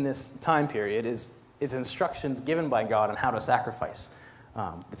in this time period is instructions given by God on how to sacrifice.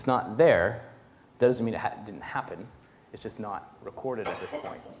 It's not there. That doesn't mean it didn't happen. It's just not recorded at this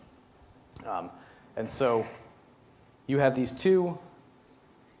point. And so you have these 2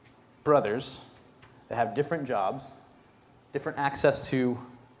 brothers that have different jobs, different access to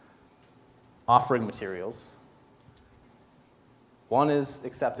offering materials. One is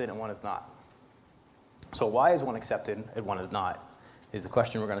accepted and one is not. So why is one accepted and one is not is the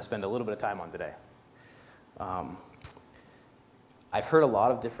question we're going to spend a little bit of time on today. I've heard a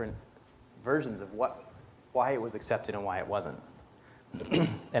lot of different versions of why it was accepted and why it wasn't.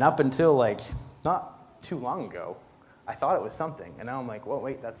 And up until like not too long ago, I thought it was something, and now I'm like, well,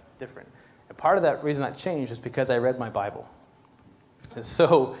 wait, that's different. And part of that reason that changed is because I read my Bible. And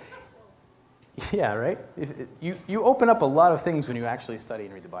so, yeah, right? You open up a lot of things when you actually study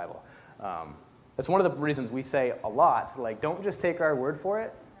and read the Bible. That's one of the reasons we say a lot, like, don't just take our word for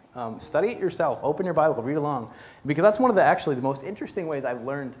it. Study it yourself. Open your Bible, read along. Because that's one of the most interesting ways I've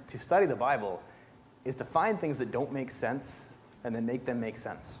learned to study the Bible is to find things that don't make sense and then make them make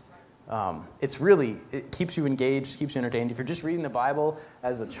sense. It keeps you engaged, keeps you entertained. If you're just reading the Bible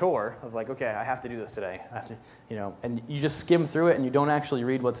as a chore of like, okay, I have to do this today, I have to, and you just skim through it and you don't actually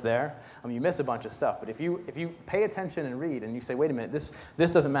read what's there, you miss a bunch of stuff. But if you pay attention and read and you say, wait a minute, this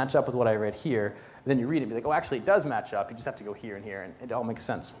doesn't match up with what I read here, then you read it and be like, oh, actually it does match up. You just have to go here and here, and it all makes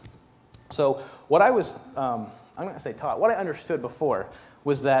sense. So what I was, I'm not going to say taught, what I understood before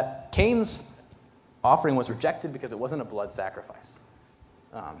was that Cain's offering was rejected because it wasn't a blood sacrifice.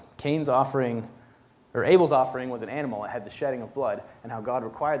 Abel's offering was an animal that had the shedding of blood, and how God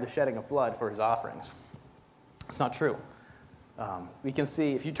required the shedding of blood for his offerings. It's not true. We can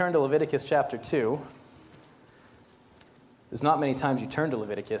see, if you turn to Leviticus chapter 2, there's not many times you turn to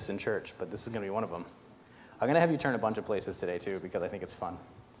Leviticus in church, but this is going to be one of them. I'm going to have you turn a bunch of places today, too, because I think it's fun.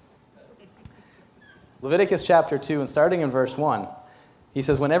 Leviticus chapter 2, and starting in verse 1, he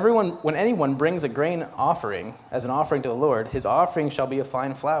says, when anyone brings a grain offering as an offering to the Lord, his offering shall be of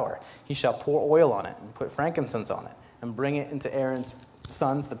fine flour. He shall pour oil on it and put frankincense on it and bring it into Aaron's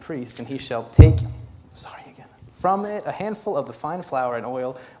sons, the priest, and he shall take, from it a handful of the fine flour and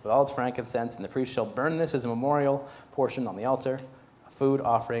oil with all its frankincense, and the priest shall burn this as a memorial portion on the altar, a food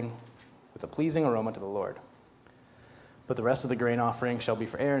offering with a pleasing aroma to the Lord. But the rest of the grain offering shall be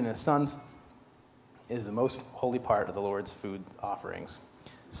for Aaron and his sons. It is the most holy part of the Lord's food offerings.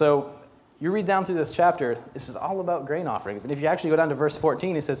 So you read down through this chapter, this is all about grain offerings. And if you actually go down to verse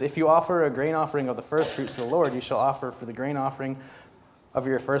 14, it says, if you offer a grain offering of the first fruits to the Lord, you shall offer for the grain offering of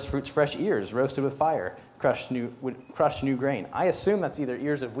your first fruits fresh ears, roasted with fire, crushed new grain. I assume that's either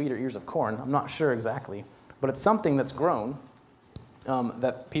ears of wheat or ears of corn. I'm not sure exactly. But it's something that's grown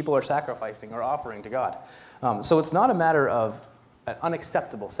that people are sacrificing or offering to God. So it's not a matter of an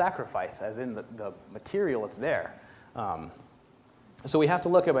unacceptable sacrifice, as in the material that's there. So we have to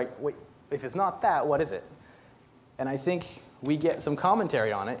look at, like, wait, if it's not that, what is it? And I think we get some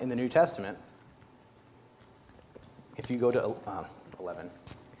commentary on it in the New Testament. If you go to 11,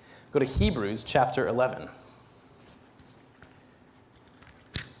 go to Hebrews chapter 11.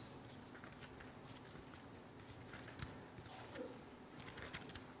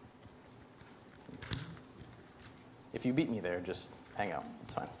 If you beat me there, just hang out.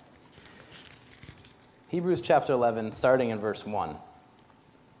 It's fine. Hebrews chapter 11, starting in verse 1. It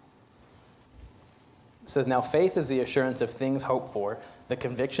says, now faith is the assurance of things hoped for, the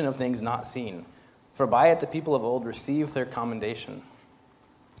conviction of things not seen. For by it the people of old received their commendation.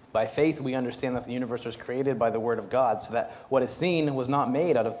 By faith we understand that the universe was created by the word of God, so that what is seen was not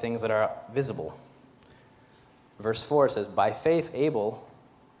made out of things that are visible. Verse 4 says, by faith Abel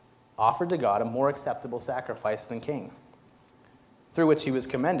offered to God a more acceptable sacrifice than Cain, through which he was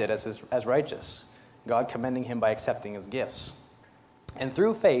commended as righteous, God commending him by accepting his gifts. And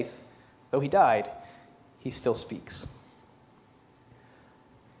through faith, though he died, he still speaks.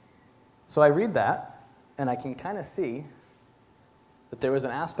 So I read that, and I can kind of see that there was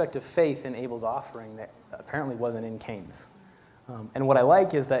an aspect of faith in Abel's offering that apparently wasn't in Cain's. And what I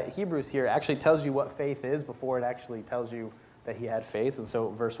like is that Hebrews here actually tells you what faith is before it actually tells you that he had faith. And so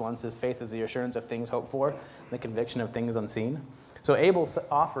verse 1 says, faith is the assurance of things hoped for, the conviction of things unseen. So Abel's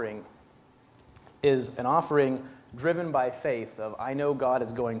offering is an offering driven by faith of, I know God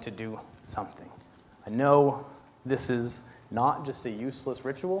is going to do something. I know this is not just a useless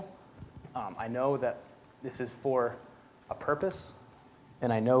ritual. I know that this is for a purpose,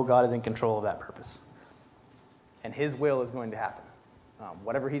 and I know God is in control of that purpose. And his will is going to happen.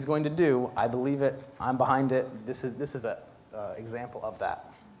 Whatever he's going to do, I believe it, I'm behind it. This is a example of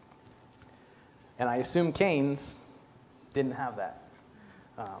that. And I assume Cain's didn't have that.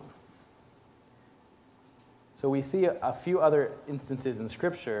 So we see a few other instances in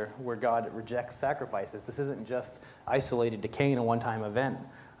Scripture where God rejects sacrifices. This isn't just isolated to Cain, a one-time event.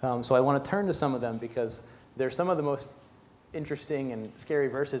 So I want to turn to some of them because they're some of the most interesting and scary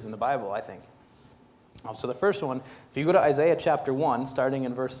verses in the Bible, I think. So the first one, if you go to Isaiah chapter 1, starting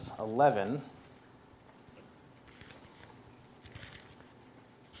in verse 11,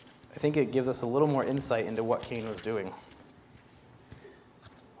 I think it gives us a little more insight into what Cain was doing.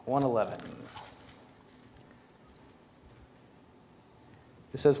 1:11.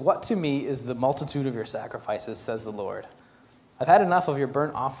 It says, "What to me is the multitude of your sacrifices, says the Lord. I've had enough of your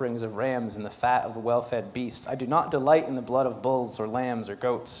burnt offerings of rams and the fat of the well-fed beast. I do not delight in the blood of bulls or lambs or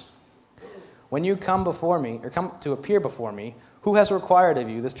goats. When you come before me, or come to appear before me, who has required of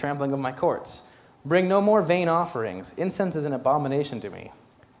you this trampling of my courts? Bring no more vain offerings. Incense is an abomination to me.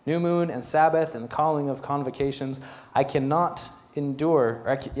 New moon and Sabbath and the calling of convocations. I cannot endure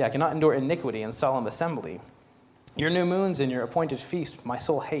iniquity and solemn assembly. Your new moons and your appointed feast my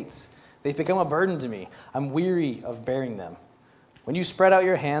soul hates. They've become a burden to me. I'm weary of bearing them. When you spread out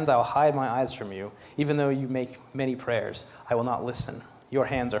your hands, I will hide my eyes from you. Even though you make many prayers, I will not listen. Your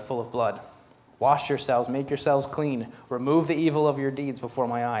hands are full of blood. Wash yourselves, make yourselves clean. Remove the evil of your deeds before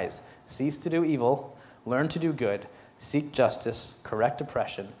my eyes. Cease to do evil, learn to do good, seek justice, correct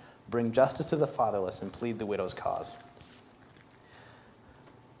oppression, bring justice to the fatherless, and plead the widow's cause."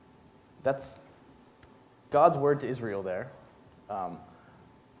 That's God's word to Israel there.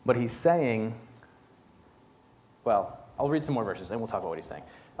 But he's saying, well, I'll read some more verses, and we'll talk about what he's saying.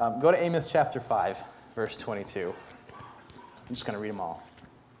 Go to Amos chapter 5, verse 22. I'm just going to read them all.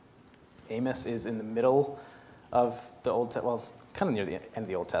 Amos is in the middle of the Old Testament, well, kind of near the end of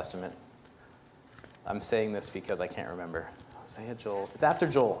the Old Testament. I'm saying this because I can't remember. Hosea, Joel. It's after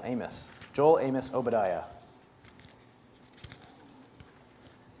Joel, Amos. Joel, Amos, Obadiah.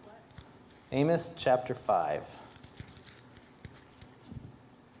 Amos chapter 5.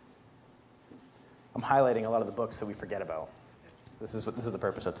 I'm highlighting a lot of the books that we forget about. This is the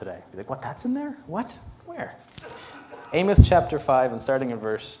purpose of today. You're like, what, that's in there? What? Where? Amos chapter 5, and starting in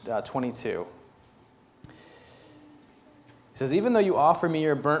verse 22. He says, "Even though you offer me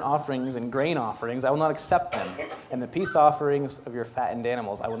your burnt offerings and grain offerings, I will not accept them. And the peace offerings of your fattened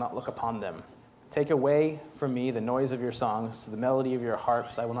animals, I will not look upon them. Take away from me the noise of your songs, to the melody of your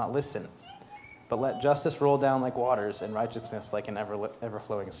harps I will not listen. But let justice roll down like waters, and righteousness like an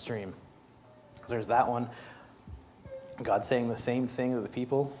ever-flowing stream." So there's that one. God saying the same thing to the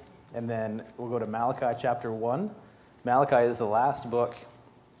people. And then we'll go to Malachi chapter 1. Malachi is the last book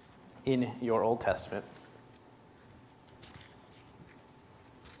in your Old Testament.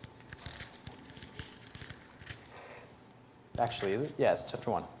 Actually, is it? Yeah, it's chapter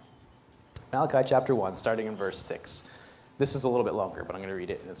 1. Malachi chapter 1, starting in verse 6. This is a little bit longer, but I'm going to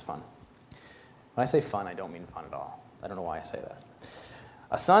read it, and it's fun. When I say fun, I don't mean fun at all. I don't know why I say that.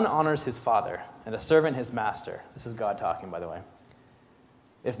 "A son honors his father, and a servant his master." This is God talking, by the way.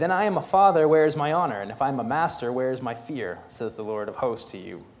 "If then I am a father, where is my honor? And if I am a master, where is my fear? Says the Lord of hosts to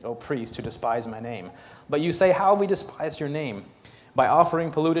you, O priest who despise my name. But you say, how have we despised your name? By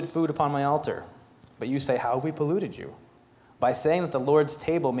offering polluted food upon my altar. But you say, how have we polluted you? By saying that the Lord's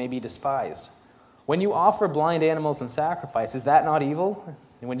table may be despised. When you offer blind animals in sacrifice, is that not evil?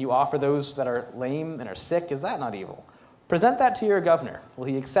 And when you offer those that are lame and are sick, is that not evil? Present that to your governor. Will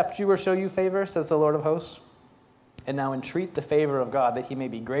he accept you or show you favor, says the Lord of hosts? And now entreat the favor of God, that he may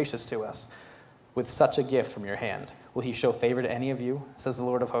be gracious to us with such a gift from your hand. Will he show favor to any of you, says the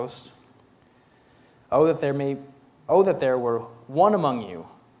Lord of hosts? Oh, that there were one among you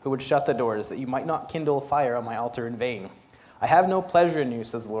who would shut the doors, that you might not kindle a fire on my altar in vain. I have no pleasure in you,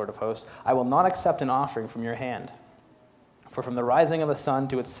 says the Lord of hosts. I will not accept an offering from your hand. For from the rising of the sun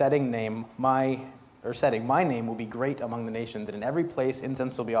to its setting, my name will be great among the nations, and in every place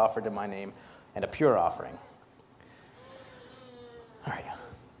incense will be offered to my name, and a pure offering. All right,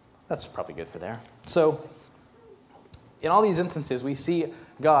 that's probably good for there. So, in all these instances, we see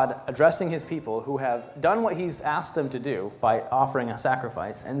God addressing his people who have done what he's asked them to do by offering a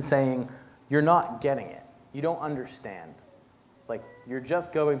sacrifice and saying, you're not getting it. You don't understand. Like, you're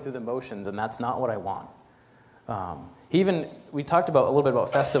just going through the motions, and that's not what I want. We talked a little bit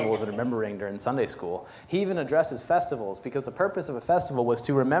about festivals and remembering during Sunday school. He even addresses festivals because the purpose of a festival was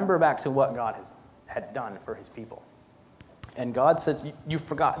to remember back to what God had done for his people. And God says, you've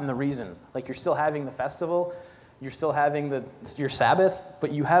forgotten the reason. Like, you're still having the festival, you're still having your Sabbath,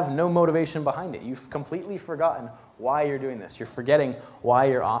 but you have no motivation behind it. You've completely forgotten why you're doing this. You're forgetting why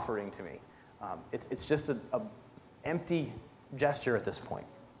you're offering to me. It's just an empty gesture at this point.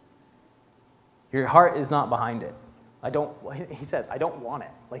 Your heart is not behind it. He says, I don't want it.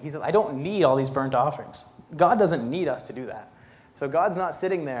 Like he says, I don't need all these burnt offerings. God doesn't need us to do that. So God's not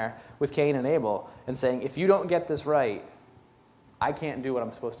sitting there with Cain and Abel and saying, if you don't get this right, I can't do what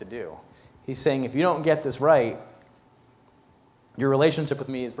I'm supposed to do. He's saying, if you don't get this right, your relationship with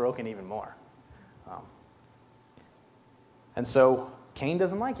me is broken even more. And so Cain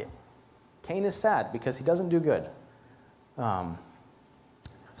doesn't like it. Cain is sad because he doesn't do good.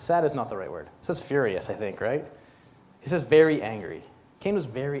 Sad is not the right word. It says furious, I think, right? He says very angry. Cain was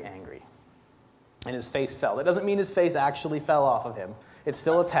very angry. And his face fell. That doesn't mean his face actually fell off of him. It's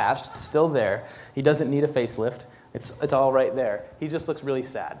still attached. It's still there. He doesn't need a facelift. It's all right there. He just looks really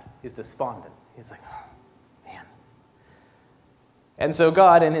sad. He's despondent. He's like, oh, man. And so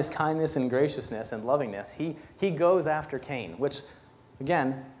God, in his kindness and graciousness and lovingness, he goes after Cain, which,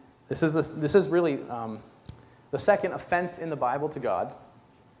 again, this is really the second offense in the Bible to God.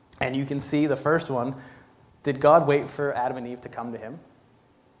 And you can see the first one. Did God wait for Adam and Eve to come to him?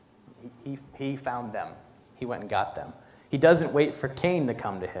 He found them. He went and got them. He doesn't wait for Cain to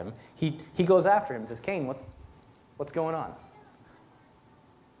come to him. He goes after him and says, Cain, what's going on?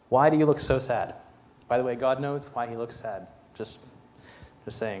 Why do you look so sad? By the way, God knows why he looks sad. Just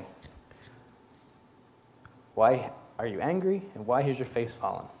saying. Why are you angry, and why has your face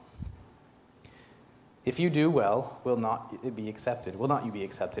fallen? If you do well, will not you be accepted?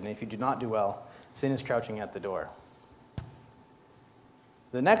 And if you do not do well, sin is crouching at the door.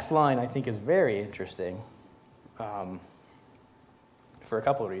 The next line, I think, is very interesting for a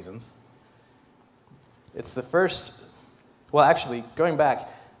couple of reasons. It's the first, well, actually, going back,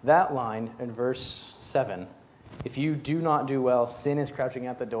 that line in verse 7, if you do not do well, sin is crouching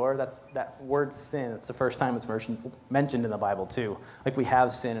at the door. That word sin, it's the first time it's mentioned in the Bible, too. Like we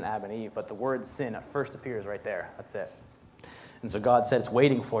have sin in Adam and Eve, but the word sin at first appears right there. That's it. And so God said it's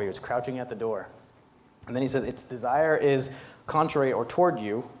waiting for you. It's crouching at the door. And then he says its desire is contrary or toward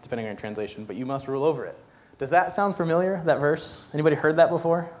you, depending on your translation, but you must rule over it. Does that sound familiar, that verse? Anybody heard that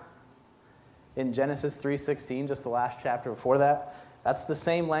before? In Genesis 3:16, just the last chapter before that, that's the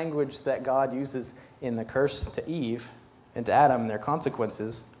same language that God uses in the curse to Eve and to Adam and their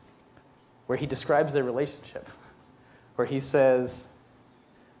consequences, where he describes their relationship, where he says,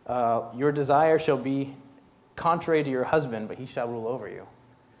 your desire shall be contrary to your husband, but he shall rule over you.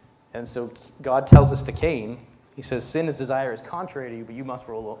 And so God tells this to Cain. He says, sin's desire is contrary to you, but you must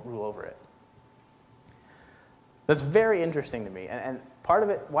rule over it. That's very interesting to me. And part of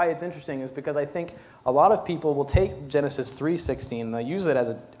it, why it's interesting, is because I think a lot of people will take Genesis 3:16 and they'll use it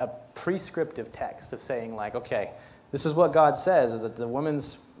as a prescriptive text of saying, like, okay, this is what God says, is that the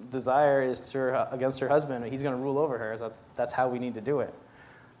woman's desire is against her husband, and he's going to rule over her, so that's how we need to do it.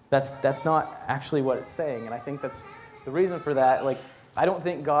 That's not actually what it's saying, and I think that's the reason for that. Like, I don't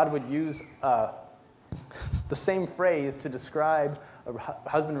think God would use the same phrase to describe a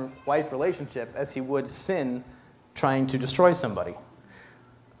husband-wife relationship as he would sin trying to destroy somebody.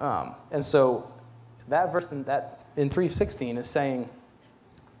 And so that verse in 3:16 is saying,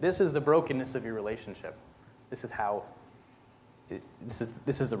 this is the brokenness of your relationship. This is how, this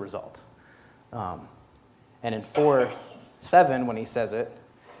is the result. And in 4:7, when he says it,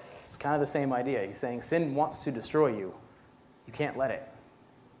 it's kind of the same idea. He's saying sin wants to destroy you. You can't let it.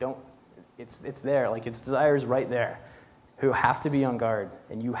 It's there, like its desire is right there. You have to be on guard,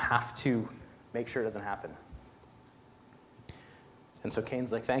 and you have to make sure it doesn't happen. And so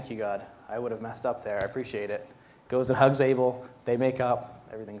Cain's like, thank you, God. I would have messed up there. I appreciate it. Goes and hugs Abel. They make up.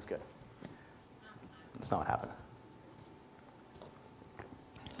 Everything's good. That's not what happened.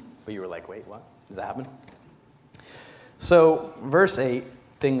 But you were like, wait, what? Does that happen? So, verse 8,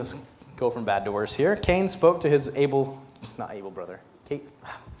 things go from bad to worse here. Cain spoke to his brother.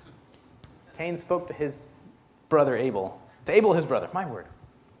 Cain spoke to his brother Abel. To Abel, his brother. My word.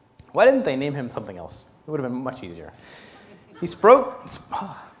 Why didn't they name him something else? It would have been much easier. He spoke.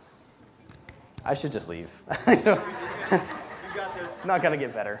 I should just leave. It's not going to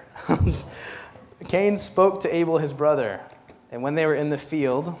get better. Cain spoke to Abel, his brother. And when they were in the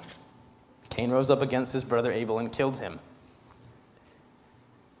field, Cain rose up against his brother Abel and killed him.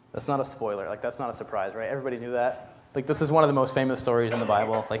 That's not a spoiler. Like, that's not a surprise, right? Everybody knew that. Like, this is one of the most famous stories in the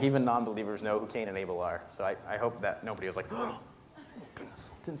Bible. Like, even non-believers know who Cain and Abel are. So I hope that nobody was like, oh, goodness,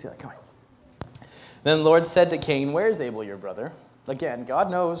 didn't see that coming. Then the Lord said to Cain, where is Abel, your brother? Again,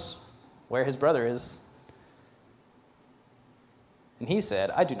 God knows where his brother is. And he said,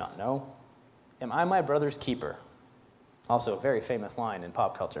 I do not know. Am I my brother's keeper? Also a very famous line in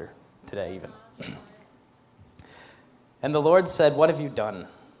pop culture today even. And the Lord said, what have you done?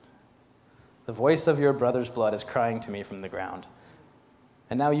 The voice of your brother's blood is crying to me from the ground.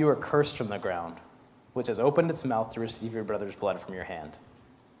 And now you are cursed from the ground, which has opened its mouth to receive your brother's blood from your hand.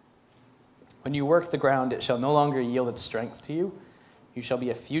 When you work the ground, it shall no longer yield its strength to you. You shall be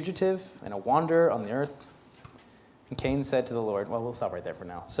a fugitive and a wanderer on the earth. And Cain said to the Lord, well, we'll stop right there for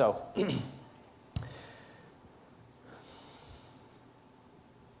now. So,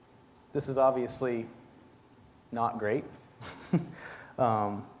 this is obviously not great.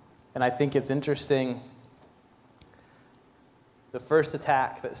 And I think it's interesting, the first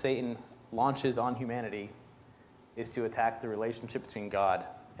attack that Satan launches on humanity is to attack the relationship between God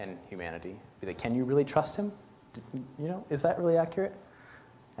and humanity. Be like, can you really trust him? You know, is that really accurate?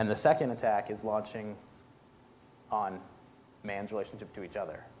 And the second attack is launching on man's relationship to each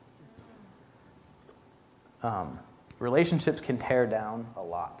other. Relationships can tear down a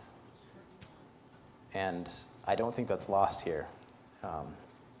lot. And I don't think that's lost here.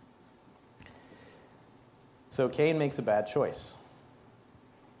 So Cain makes a bad choice.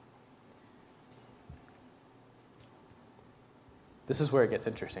 This is where it gets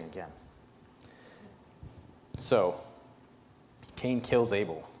interesting again. So, Cain kills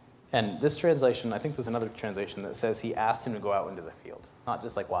Abel. And this translation, I think there's another translation that says he asked him to go out into the field. Not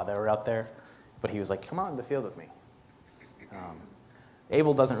just like while they were out there, but he was like, come out in the field with me.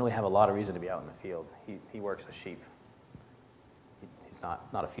 Abel doesn't really have a lot of reason to be out in the field. He works with sheep. He's not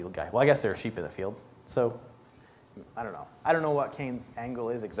a field guy. Well, I guess there are sheep in the field. So, I don't know. I don't know what Cain's angle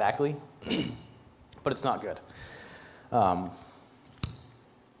is exactly, but it's not good. And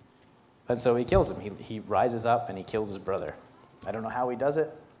so he kills him. He rises up and he kills his brother. I don't know how he does it.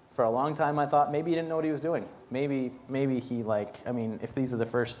 For a long time I thought maybe he didn't know what he was doing. Maybe he if these are the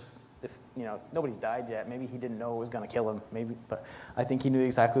first, nobody's died yet, maybe he didn't know it was going to kill him. But I think he knew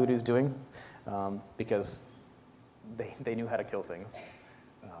exactly what he was doing because they knew how to kill things.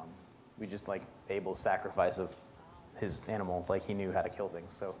 We just like Abel's sacrifice of his animal, like he knew how to kill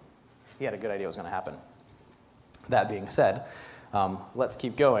things. So he had a good idea what was going to happen. That being said, let's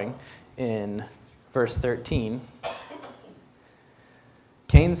keep going. In verse 13,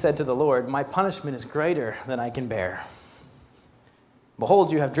 Cain said to the Lord, my punishment is greater than I can bear. Behold,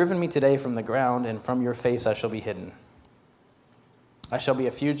 you have driven me today from the ground, and from your face I shall be hidden. I shall be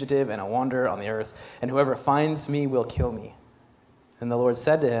a fugitive and a wanderer on the earth, and whoever finds me will kill me. And the Lord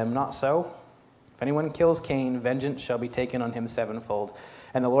said to him, not so. If anyone kills Cain, vengeance shall be taken on him sevenfold.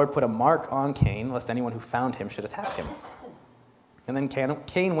 And the Lord put a mark on Cain, lest anyone who found him should attack him. And then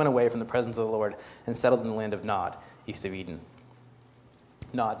Cain went away from the presence of the Lord and settled in the land of Nod, east of Eden.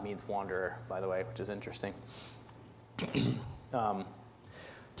 Nod means wanderer, by the way, which is interesting.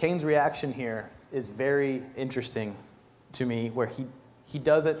 Cain's reaction here is very interesting to me, where he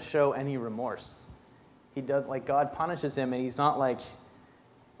doesn't show any remorse. He does, like, God punishes him, and he's not like,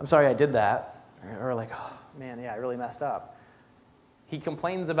 I'm sorry I did that, or like, oh, man, yeah, I really messed up. He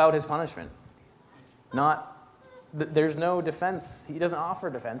complains about his punishment. There's no defense. He doesn't offer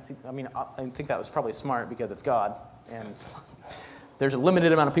defense. I think that was probably smart because it's God, and there's a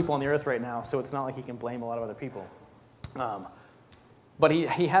limited amount of people on the earth right now, so it's not like he can blame a lot of other people. But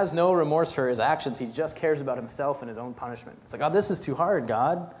he has no remorse for his actions. He just cares about himself and his own punishment. It's like, oh, this is too hard,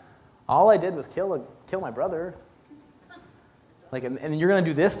 God. All I did was kill my brother. Like, and you're going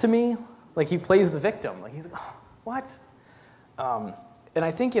to do this to me? Like, he plays the victim. Like, he's like, oh, what? And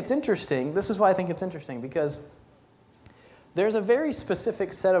I think it's interesting. This is why I think it's interesting, because there's a very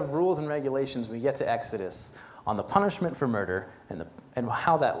specific set of rules and regulations we get to Exodus on the punishment for murder and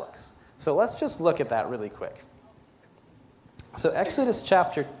how that looks. So let's just look at that really quick. So Exodus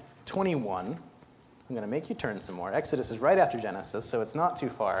chapter 21, I'm going to make you turn some more. Exodus is right after Genesis, so it's not too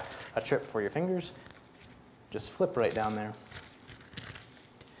far a trip for your fingers. Just flip right down there.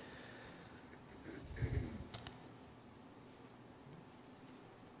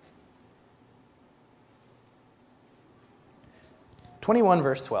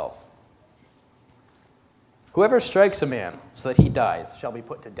 Verse 12. Whoever strikes a man so that he dies shall be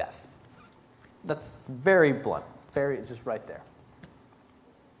put to death. That's very blunt. It's just right there.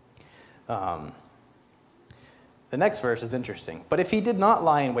 The next verse is interesting. But if he did not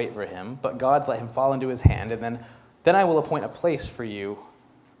lie in wait for him, but God let him fall into his hand, and then I will appoint a place for you.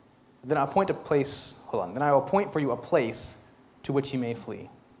 Then I will appoint for you a place to which you may flee.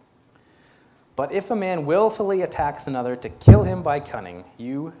 But if a man willfully attacks another to kill him by cunning,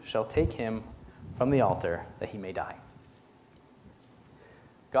 you shall take him from the altar that he may die.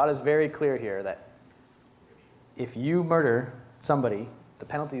 God is very clear here that if you murder somebody, the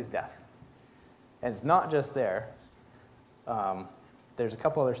penalty is death. And it's not just there. There's a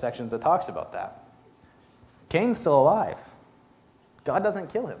couple other sections that talks about that. Cain's still alive. God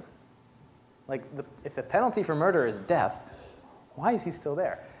doesn't kill him. Like, if the penalty for murder is death, why is he still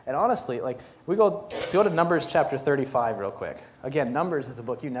there? And honestly, like, we go to Numbers chapter 35 real quick. Again, Numbers is a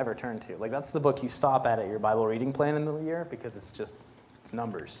book you never turn to. Like, that's the book you stop at your Bible reading plan in the year, because it's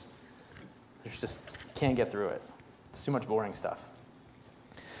Numbers. Can't get through it. It's too much boring stuff.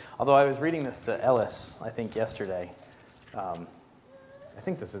 Although I was reading this to Ellis, I think, yesterday. I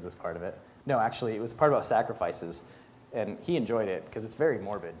think this is part of it. No, actually, it was part about sacrifices, and he enjoyed it because it's very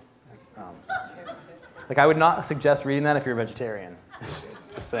morbid. Like, I would not suggest reading that if you're a vegetarian.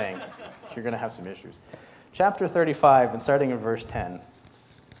 Just saying. You're going to have some issues. Chapter 35, and starting in verse 10.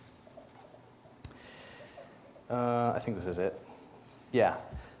 I think this is it. Yeah.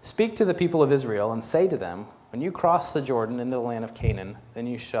 Speak to the people of Israel and say to them, when you cross the Jordan into the land of Canaan, then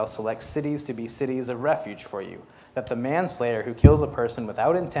you shall select cities to be cities of refuge for you, that the manslayer who kills a person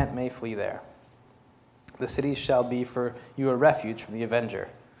without intent may flee there. The cities shall be for you a refuge from the avenger,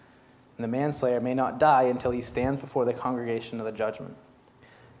 and the manslayer may not die until he stands before the congregation of the judgment.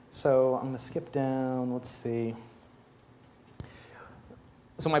 So I'm going to skip down. Let's see.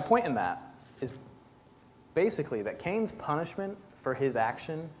 So my point in that is basically that Cain's punishment for his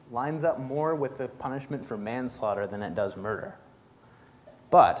action lines up more with the punishment for manslaughter than it does murder.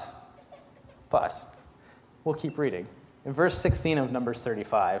 But, we'll keep reading. In verse 16 of Numbers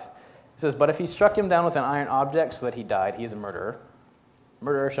 35, it says, "But if he struck him down with an iron object so that he died, he is a murderer.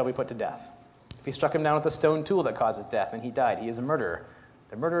 Murderer shall be put to death. If he struck him down with a stone tool that causes death and he died, he is a murderer.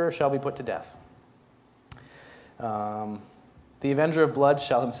 The murderer shall be put to death. The avenger of blood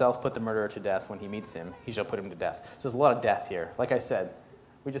shall himself put the murderer to death. When he meets him, he shall put him to death." So there's a lot of death here. Like I said,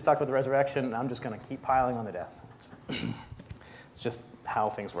 we just talked about the resurrection, and I'm just going to keep piling on the death. It's just how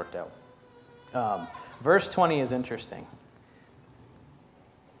things worked out. Verse 20 is interesting.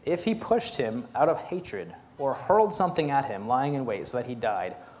 If he pushed him out of hatred, or hurled something at him, lying in wait so that he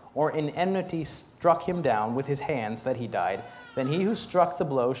died, or in enmity struck him down with his hands that he died, then he who struck the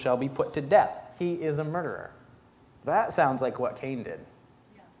blow shall be put to death. He is a murderer. That sounds like what Cain did.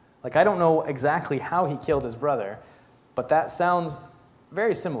 Like, I don't know exactly how he killed his brother, but that sounds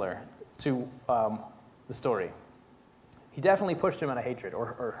very similar to the story. He definitely pushed him out of hatred,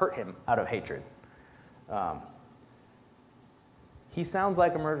 or hurt him out of hatred. He sounds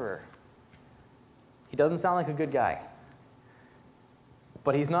like a murderer. He doesn't sound like a good guy.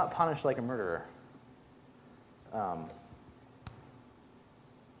 But he's not punished like a murderer.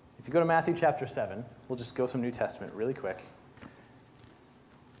 If you go to Matthew chapter 7, we'll just go some New Testament really quick.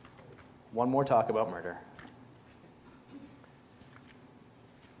 One more talk about murder.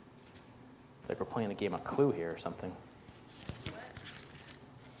 It's like we're playing a game of Clue here or something.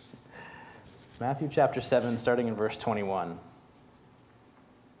 Matthew chapter 7, starting in verse 21.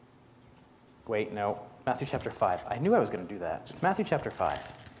 Wait, no. Matthew chapter 5. I knew I was going to do that. It's Matthew chapter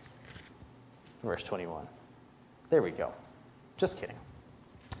 5, verse 21. There we go. Just kidding.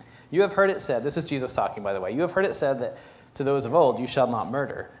 You have heard it said, this is Jesus talking, by the way, you have heard it said that to those of old, you shall not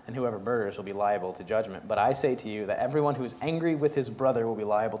murder, and whoever murders will be liable to judgment. But I say to you that everyone who is angry with his brother will be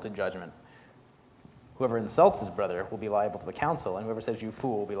liable to judgment. Whoever insults his brother will be liable to the council, and whoever says you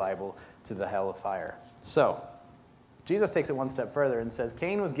fool will be liable to the hell of fire. So, Jesus takes it one step further and says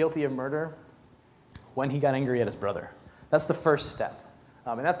Cain was guilty of murder when he got angry at his brother. That's the first step.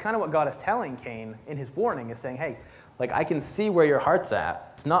 And that's kind of what God is telling Cain in his warning, is saying, hey, like, I can see where your heart's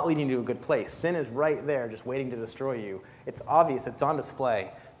at. It's not leading you to a good place. Sin is right there, just waiting to destroy you. It's obvious. It's on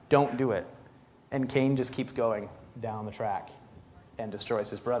display. Don't do it. And Cain just keeps going down the track and destroys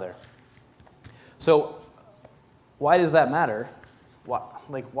his brother. So why does that matter?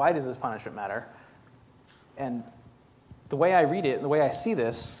 Why does this punishment matter? And the way I read it, the way I see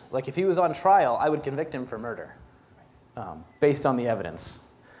this, like, if he was on trial, I would convict him for murder based on the evidence.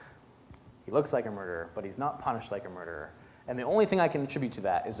 He looks like a murderer, but he's not punished like a murderer. And the only thing I can attribute to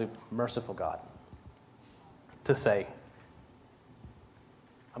that is a merciful God. To say,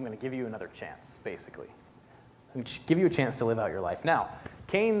 I'm going to give you another chance, basically. I'm going to give you a chance to live out your life. Now,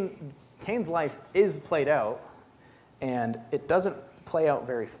 Cain's life is played out, and it doesn't play out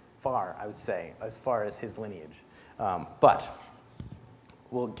very far, I would say, as far as his lineage. But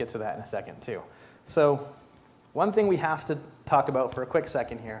we'll get to that in a second, too. So one thing we have to talk about for a quick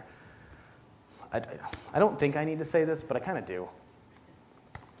second here, I don't think I need to say this, but I kind of do.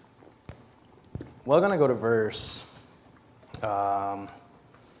 We're going to go to verse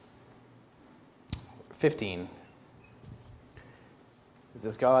 15. This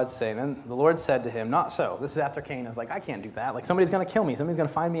is God saying, and the Lord said to him, not so. This is after Cain is like, I can't do that. Like, somebody's going to kill me. Somebody's going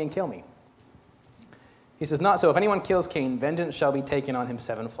to find me and kill me. He says, not so. If anyone kills Cain, vengeance shall be taken on him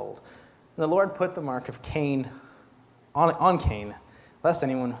sevenfold. And the Lord put the mark of Cain on Cain, lest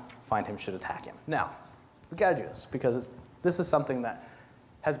anyone find him should attack him. Now, we've got to do this, because this is something that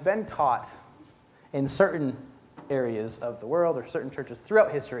has been taught in certain areas of the world or certain churches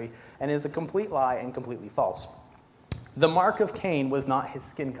throughout history, and is a complete lie and completely false. The mark of Cain was not his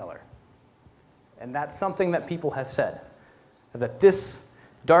skin color. And that's something that people have said, that this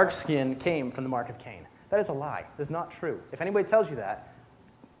dark skin came from the mark of Cain. That is a lie. That's not true. If anybody tells you that,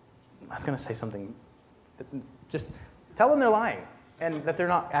 I was going to say something. Just tell them they're lying and that they're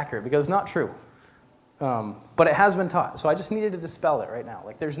not accurate, because it's not true. But it has been taught. So I just needed to dispel it right now.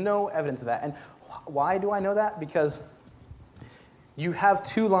 Like, there's no evidence of that. And why do I know that? Because you have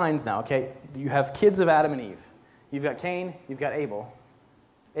two lines now, okay? You have kids of Adam and Eve. You've got Cain, you've got Abel.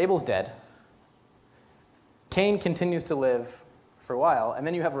 Abel's dead. Cain continues to live for a while, and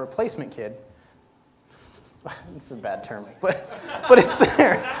then you have a replacement kid. This is a bad term, but it's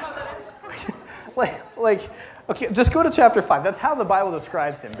there. Okay, just go to chapter 5. That's how the Bible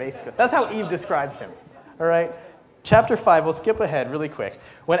describes him, basically. That's how Eve describes him, all right? Chapter 5, we'll skip ahead really quick.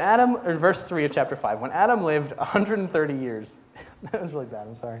 When Adam, or verse 3 of chapter 5, when Adam lived 130 years, that was really bad,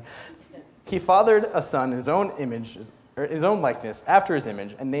 I'm sorry. He fathered a son in his own image, or his own likeness, after his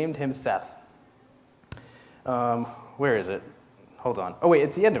image, and named him Seth. Where is it? Hold on. Oh, wait,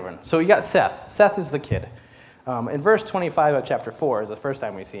 it's the end of one. So you got Seth. Seth is the kid. In verse 25 of chapter 4 is the first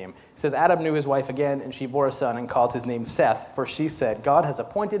time we see him. It says, Adam knew his wife again, and she bore a son and called his name Seth, for she said, God has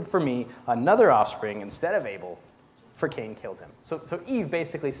appointed for me another offspring instead of Abel, for Cain killed him. So Eve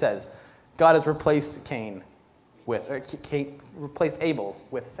basically says, God has replaced replaced Abel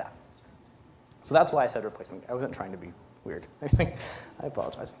with Seth. So that's why I said replacement. I wasn't trying to be weird. I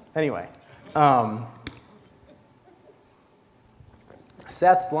apologize. Anyway,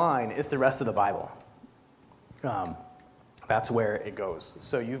 Seth's line is the rest of the Bible. That's where it goes.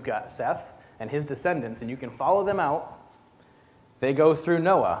 So you've got Seth and his descendants, and you can follow them out. They go through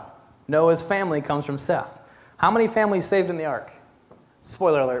Noah. Noah's family comes from Seth. How many families saved in the ark?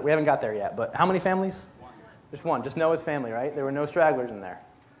 Spoiler alert, we haven't got there yet, but how many families? Just one, just Noah's family, right? There were no stragglers in there.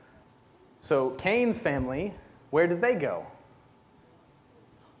 So Cain's family, where did they go?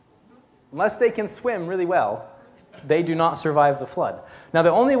 Unless they can swim really well, they do not survive the flood. Now,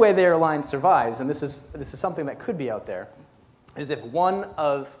 the only way their line survives, and this is something that could be out there, is if one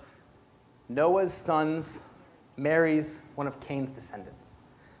of Noah's sons marries one of Cain's descendants.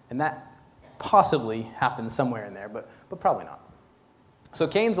 And that possibly happens somewhere in there, but probably not. So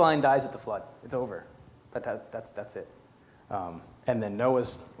Cain's line dies at the flood. It's over. That's it. And then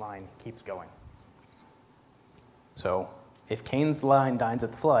Noah's line keeps going. So if Cain's line dies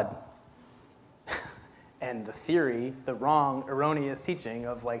at the flood, and the theory, the wrong, erroneous teaching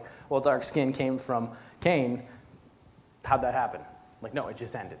of dark skin came from Cain, how'd that happen? No, it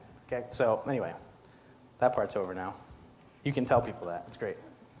just ended. Okay? So anyway, that part's over now. You can tell people that. It's great.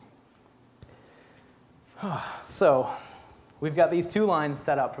 So we've got these two lines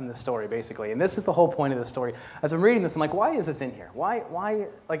set up from this story, basically. And this is the whole point of the story. As I'm reading this, I'm like, why is this in here? Why,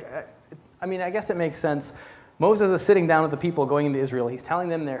 I guess it makes sense. Moses is sitting down with the people going into Israel. He's telling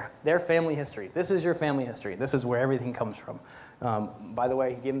them their family history. This is your family history. This is where everything comes from. By the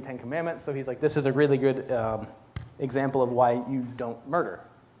way, he gave them 10 commandments, so he's like, this is a really good example of why you don't murder.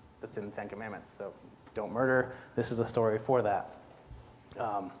 That's in the 10 commandments. So don't murder. This is a story for that.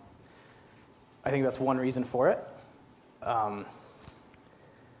 I think that's one reason for it. And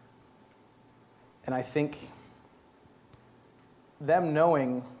I think them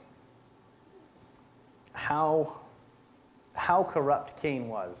knowing how corrupt Cain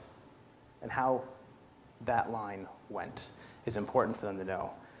was and how that line went is important for them to know.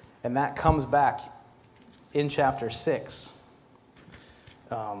 And that comes back in chapter 6.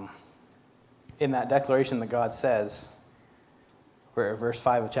 In that declaration that God says, where verse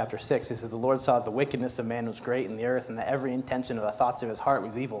 5 of chapter 6, he says, the Lord saw that the wickedness of man was great in the earth, and that every intention of the thoughts of his heart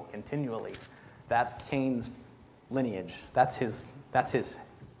was evil continually. That's Cain's lineage. That's his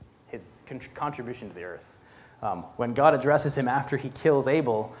contribution to the earth. When God addresses him after he kills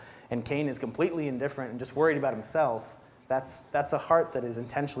Abel, and Cain is completely indifferent and just worried about himself, that's a heart that is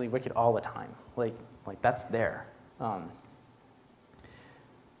intentionally wicked all the time. Like that's there.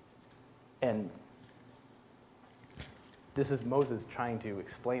 And this is Moses trying to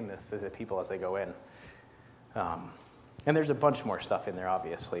explain this to the people as they go in. And there's a bunch more stuff in there,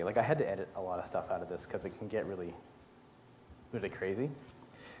 obviously. I had to edit a lot of stuff out of this because it can get really, really crazy.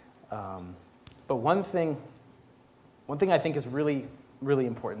 But one thing I think is really, really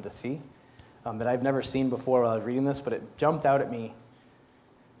important to see that I've never seen before while I was reading this, but it jumped out at me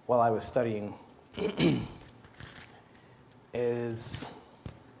while I was studying is,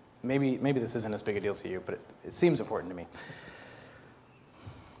 maybe this isn't as big a deal to you, but it seems important to me.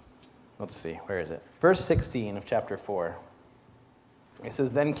 Let's see, where is it? Verse 16 of chapter 4. It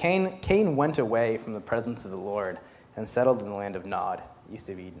says, Then Cain went away from the presence of the Lord and settled in the land of Nod, east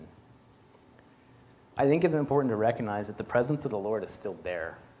of Eden. I think it's important to recognize that the presence of the Lord is still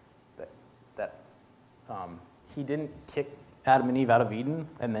there. That he didn't kick Adam and Eve out of Eden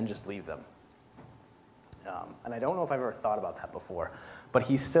and then just leave them. And I don't know if I've ever thought about that before, but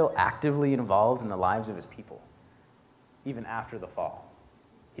he's still actively involved in the lives of his people, even after the fall.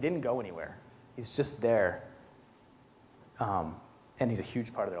 He didn't go anywhere. He's just there, and he's a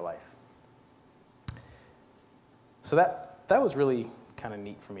huge part of their life. So that was really kind of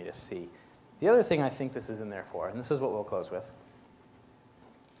neat for me to see. The other thing I think this is in there for, and this is what we'll close with,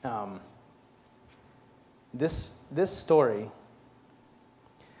 This story,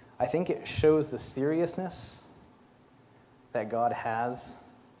 I think it shows the seriousness that God has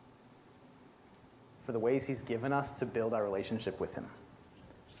for the ways he's given us to build our relationship with him.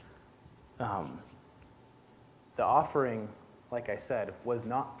 The offering, like I said, was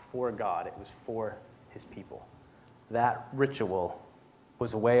not for God, it was for his people. That ritual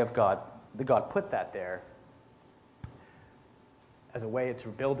was a way of God, God put that there as a way to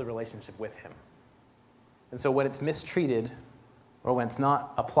build the relationship with him. And so when it's mistreated or when it's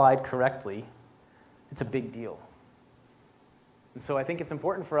not applied correctly, it's a big deal. And so I think it's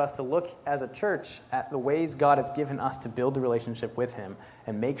important for us to look as a church at the ways God has given us to build the relationship with him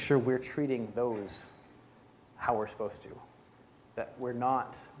and make sure we're treating those how we're supposed to. That we're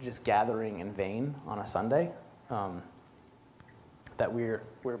not just gathering in vain on a Sunday. That we're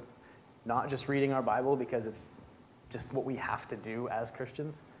not just reading our Bible because it's just what we have to do as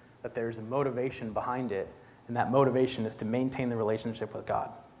Christians. That there's a motivation behind it, and that motivation is to maintain the relationship with God.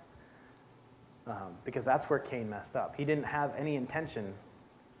 Because that's where Cain messed up. He didn't have any intention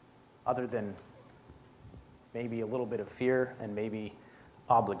other than maybe a little bit of fear and maybe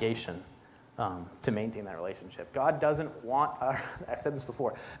obligation to maintain that relationship. God doesn't want I've said this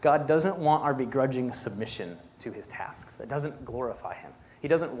before, God doesn't want our begrudging submission to his tasks. That doesn't glorify him. He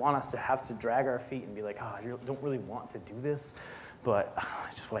doesn't want us to have to drag our feet and be like, I don't really want to do this, but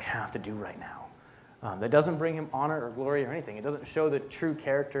it's just what I have to do right now. That doesn't bring him honor or glory or anything. It doesn't show the true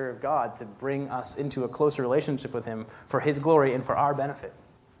character of God to bring us into a closer relationship with him for his glory and for our benefit.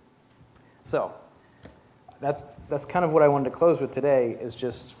 So, that's kind of what I wanted to close with today, is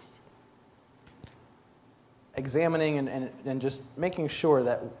just examining and just making sure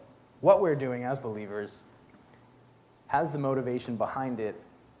that what we're doing as believers has the motivation behind it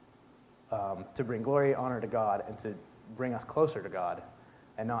to bring glory, honor to God, and to bring us closer to God,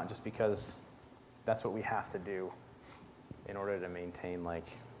 and not just because that's what we have to do in order to maintain like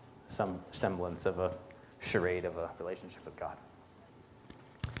some semblance of a charade of a relationship with God.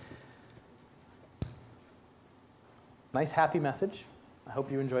 Nice, happy message. I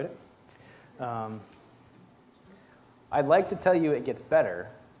hope you enjoyed it. I'd like to tell you it gets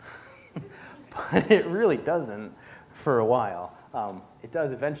better, but it really doesn't for a while. It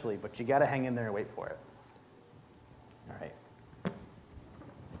does eventually, but you got to hang in there and wait for it. All right.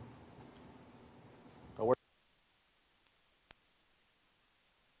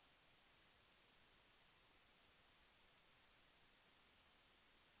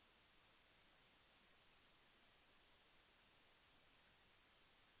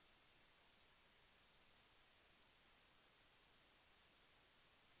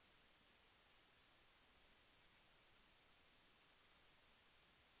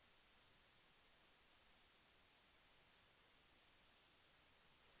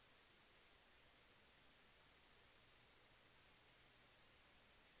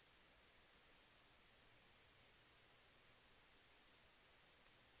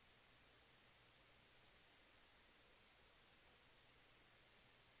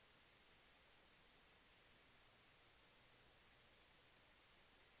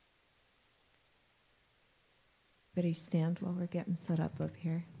 Everybody stand while we're getting set up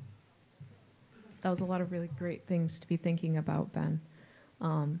here. That was a lot of really great things to be thinking about, Ben.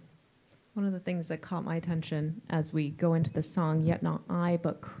 One of the things that caught my attention as we go into the song, "Yet not I,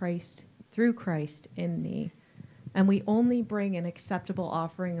 but Christ, through Christ in me." And we only bring an acceptable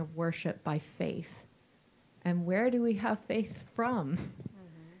offering of worship by faith. And where do we have faith from?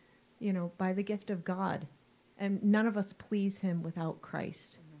 By the gift of God. And none of us please him without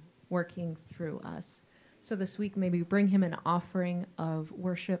Christ working through us. So this week, maybe bring him an offering of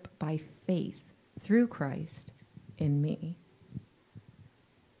worship by faith through Christ in me.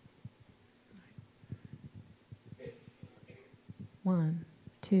 One,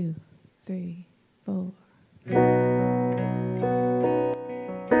 two, three, four.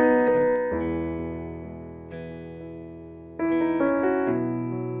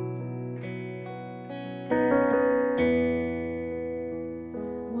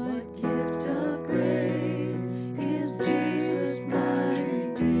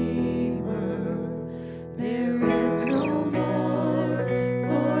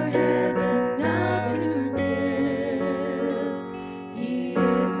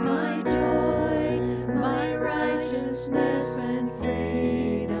 Joy.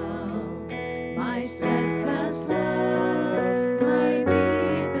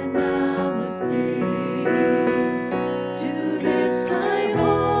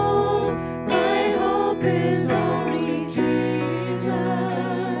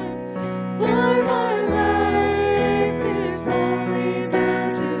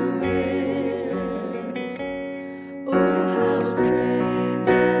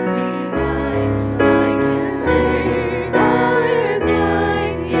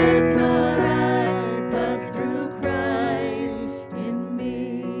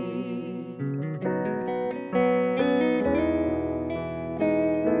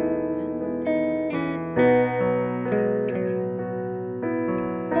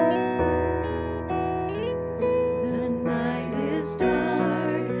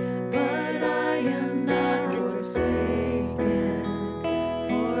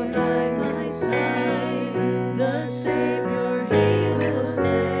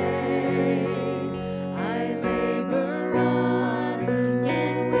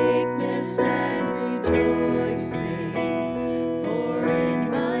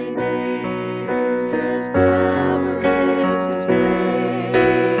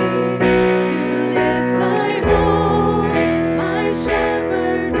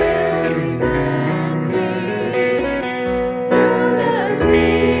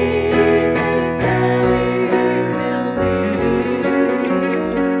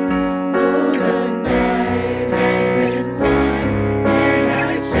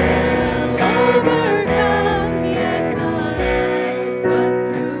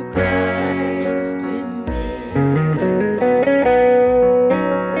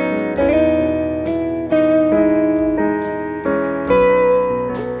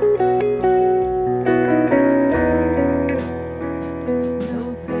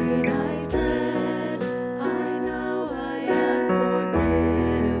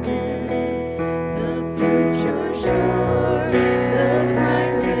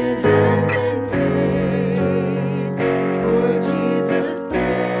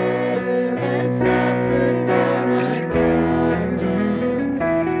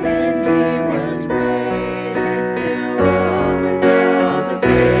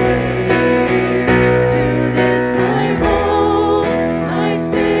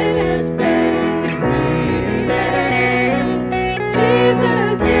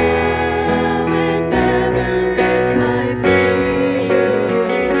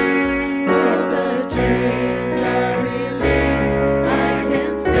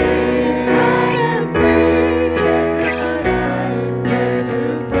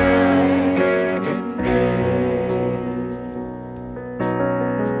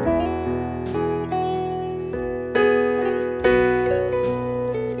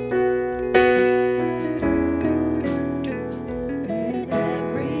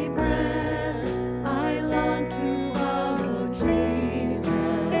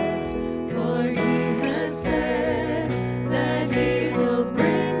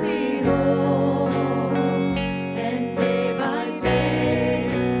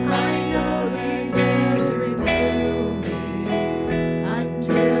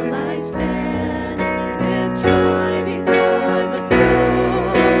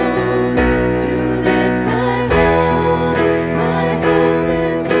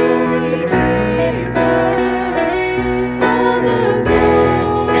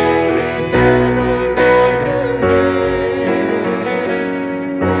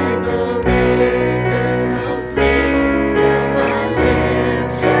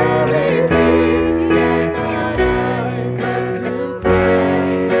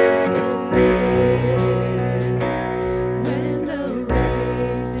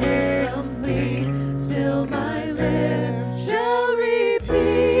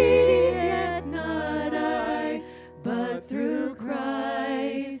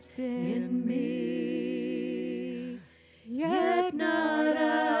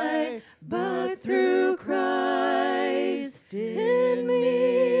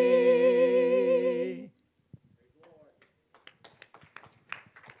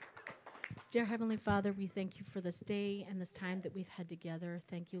 Dear Heavenly Father, we thank you for this day and this time that we've had together.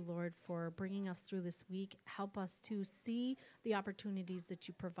 Thank you, Lord, for bringing us through this week. Help us to see the opportunities that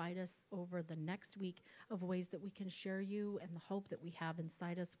you provide us over the next week of ways that we can share you and the hope that we have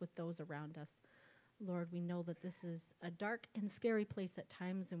inside us with those around us. Lord, we know that this is a dark and scary place at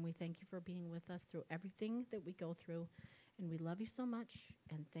times, and we thank you for being with us through everything that we go through. And we love you so much,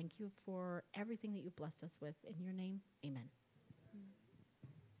 and thank you for everything that you blessed us with. In your name, amen.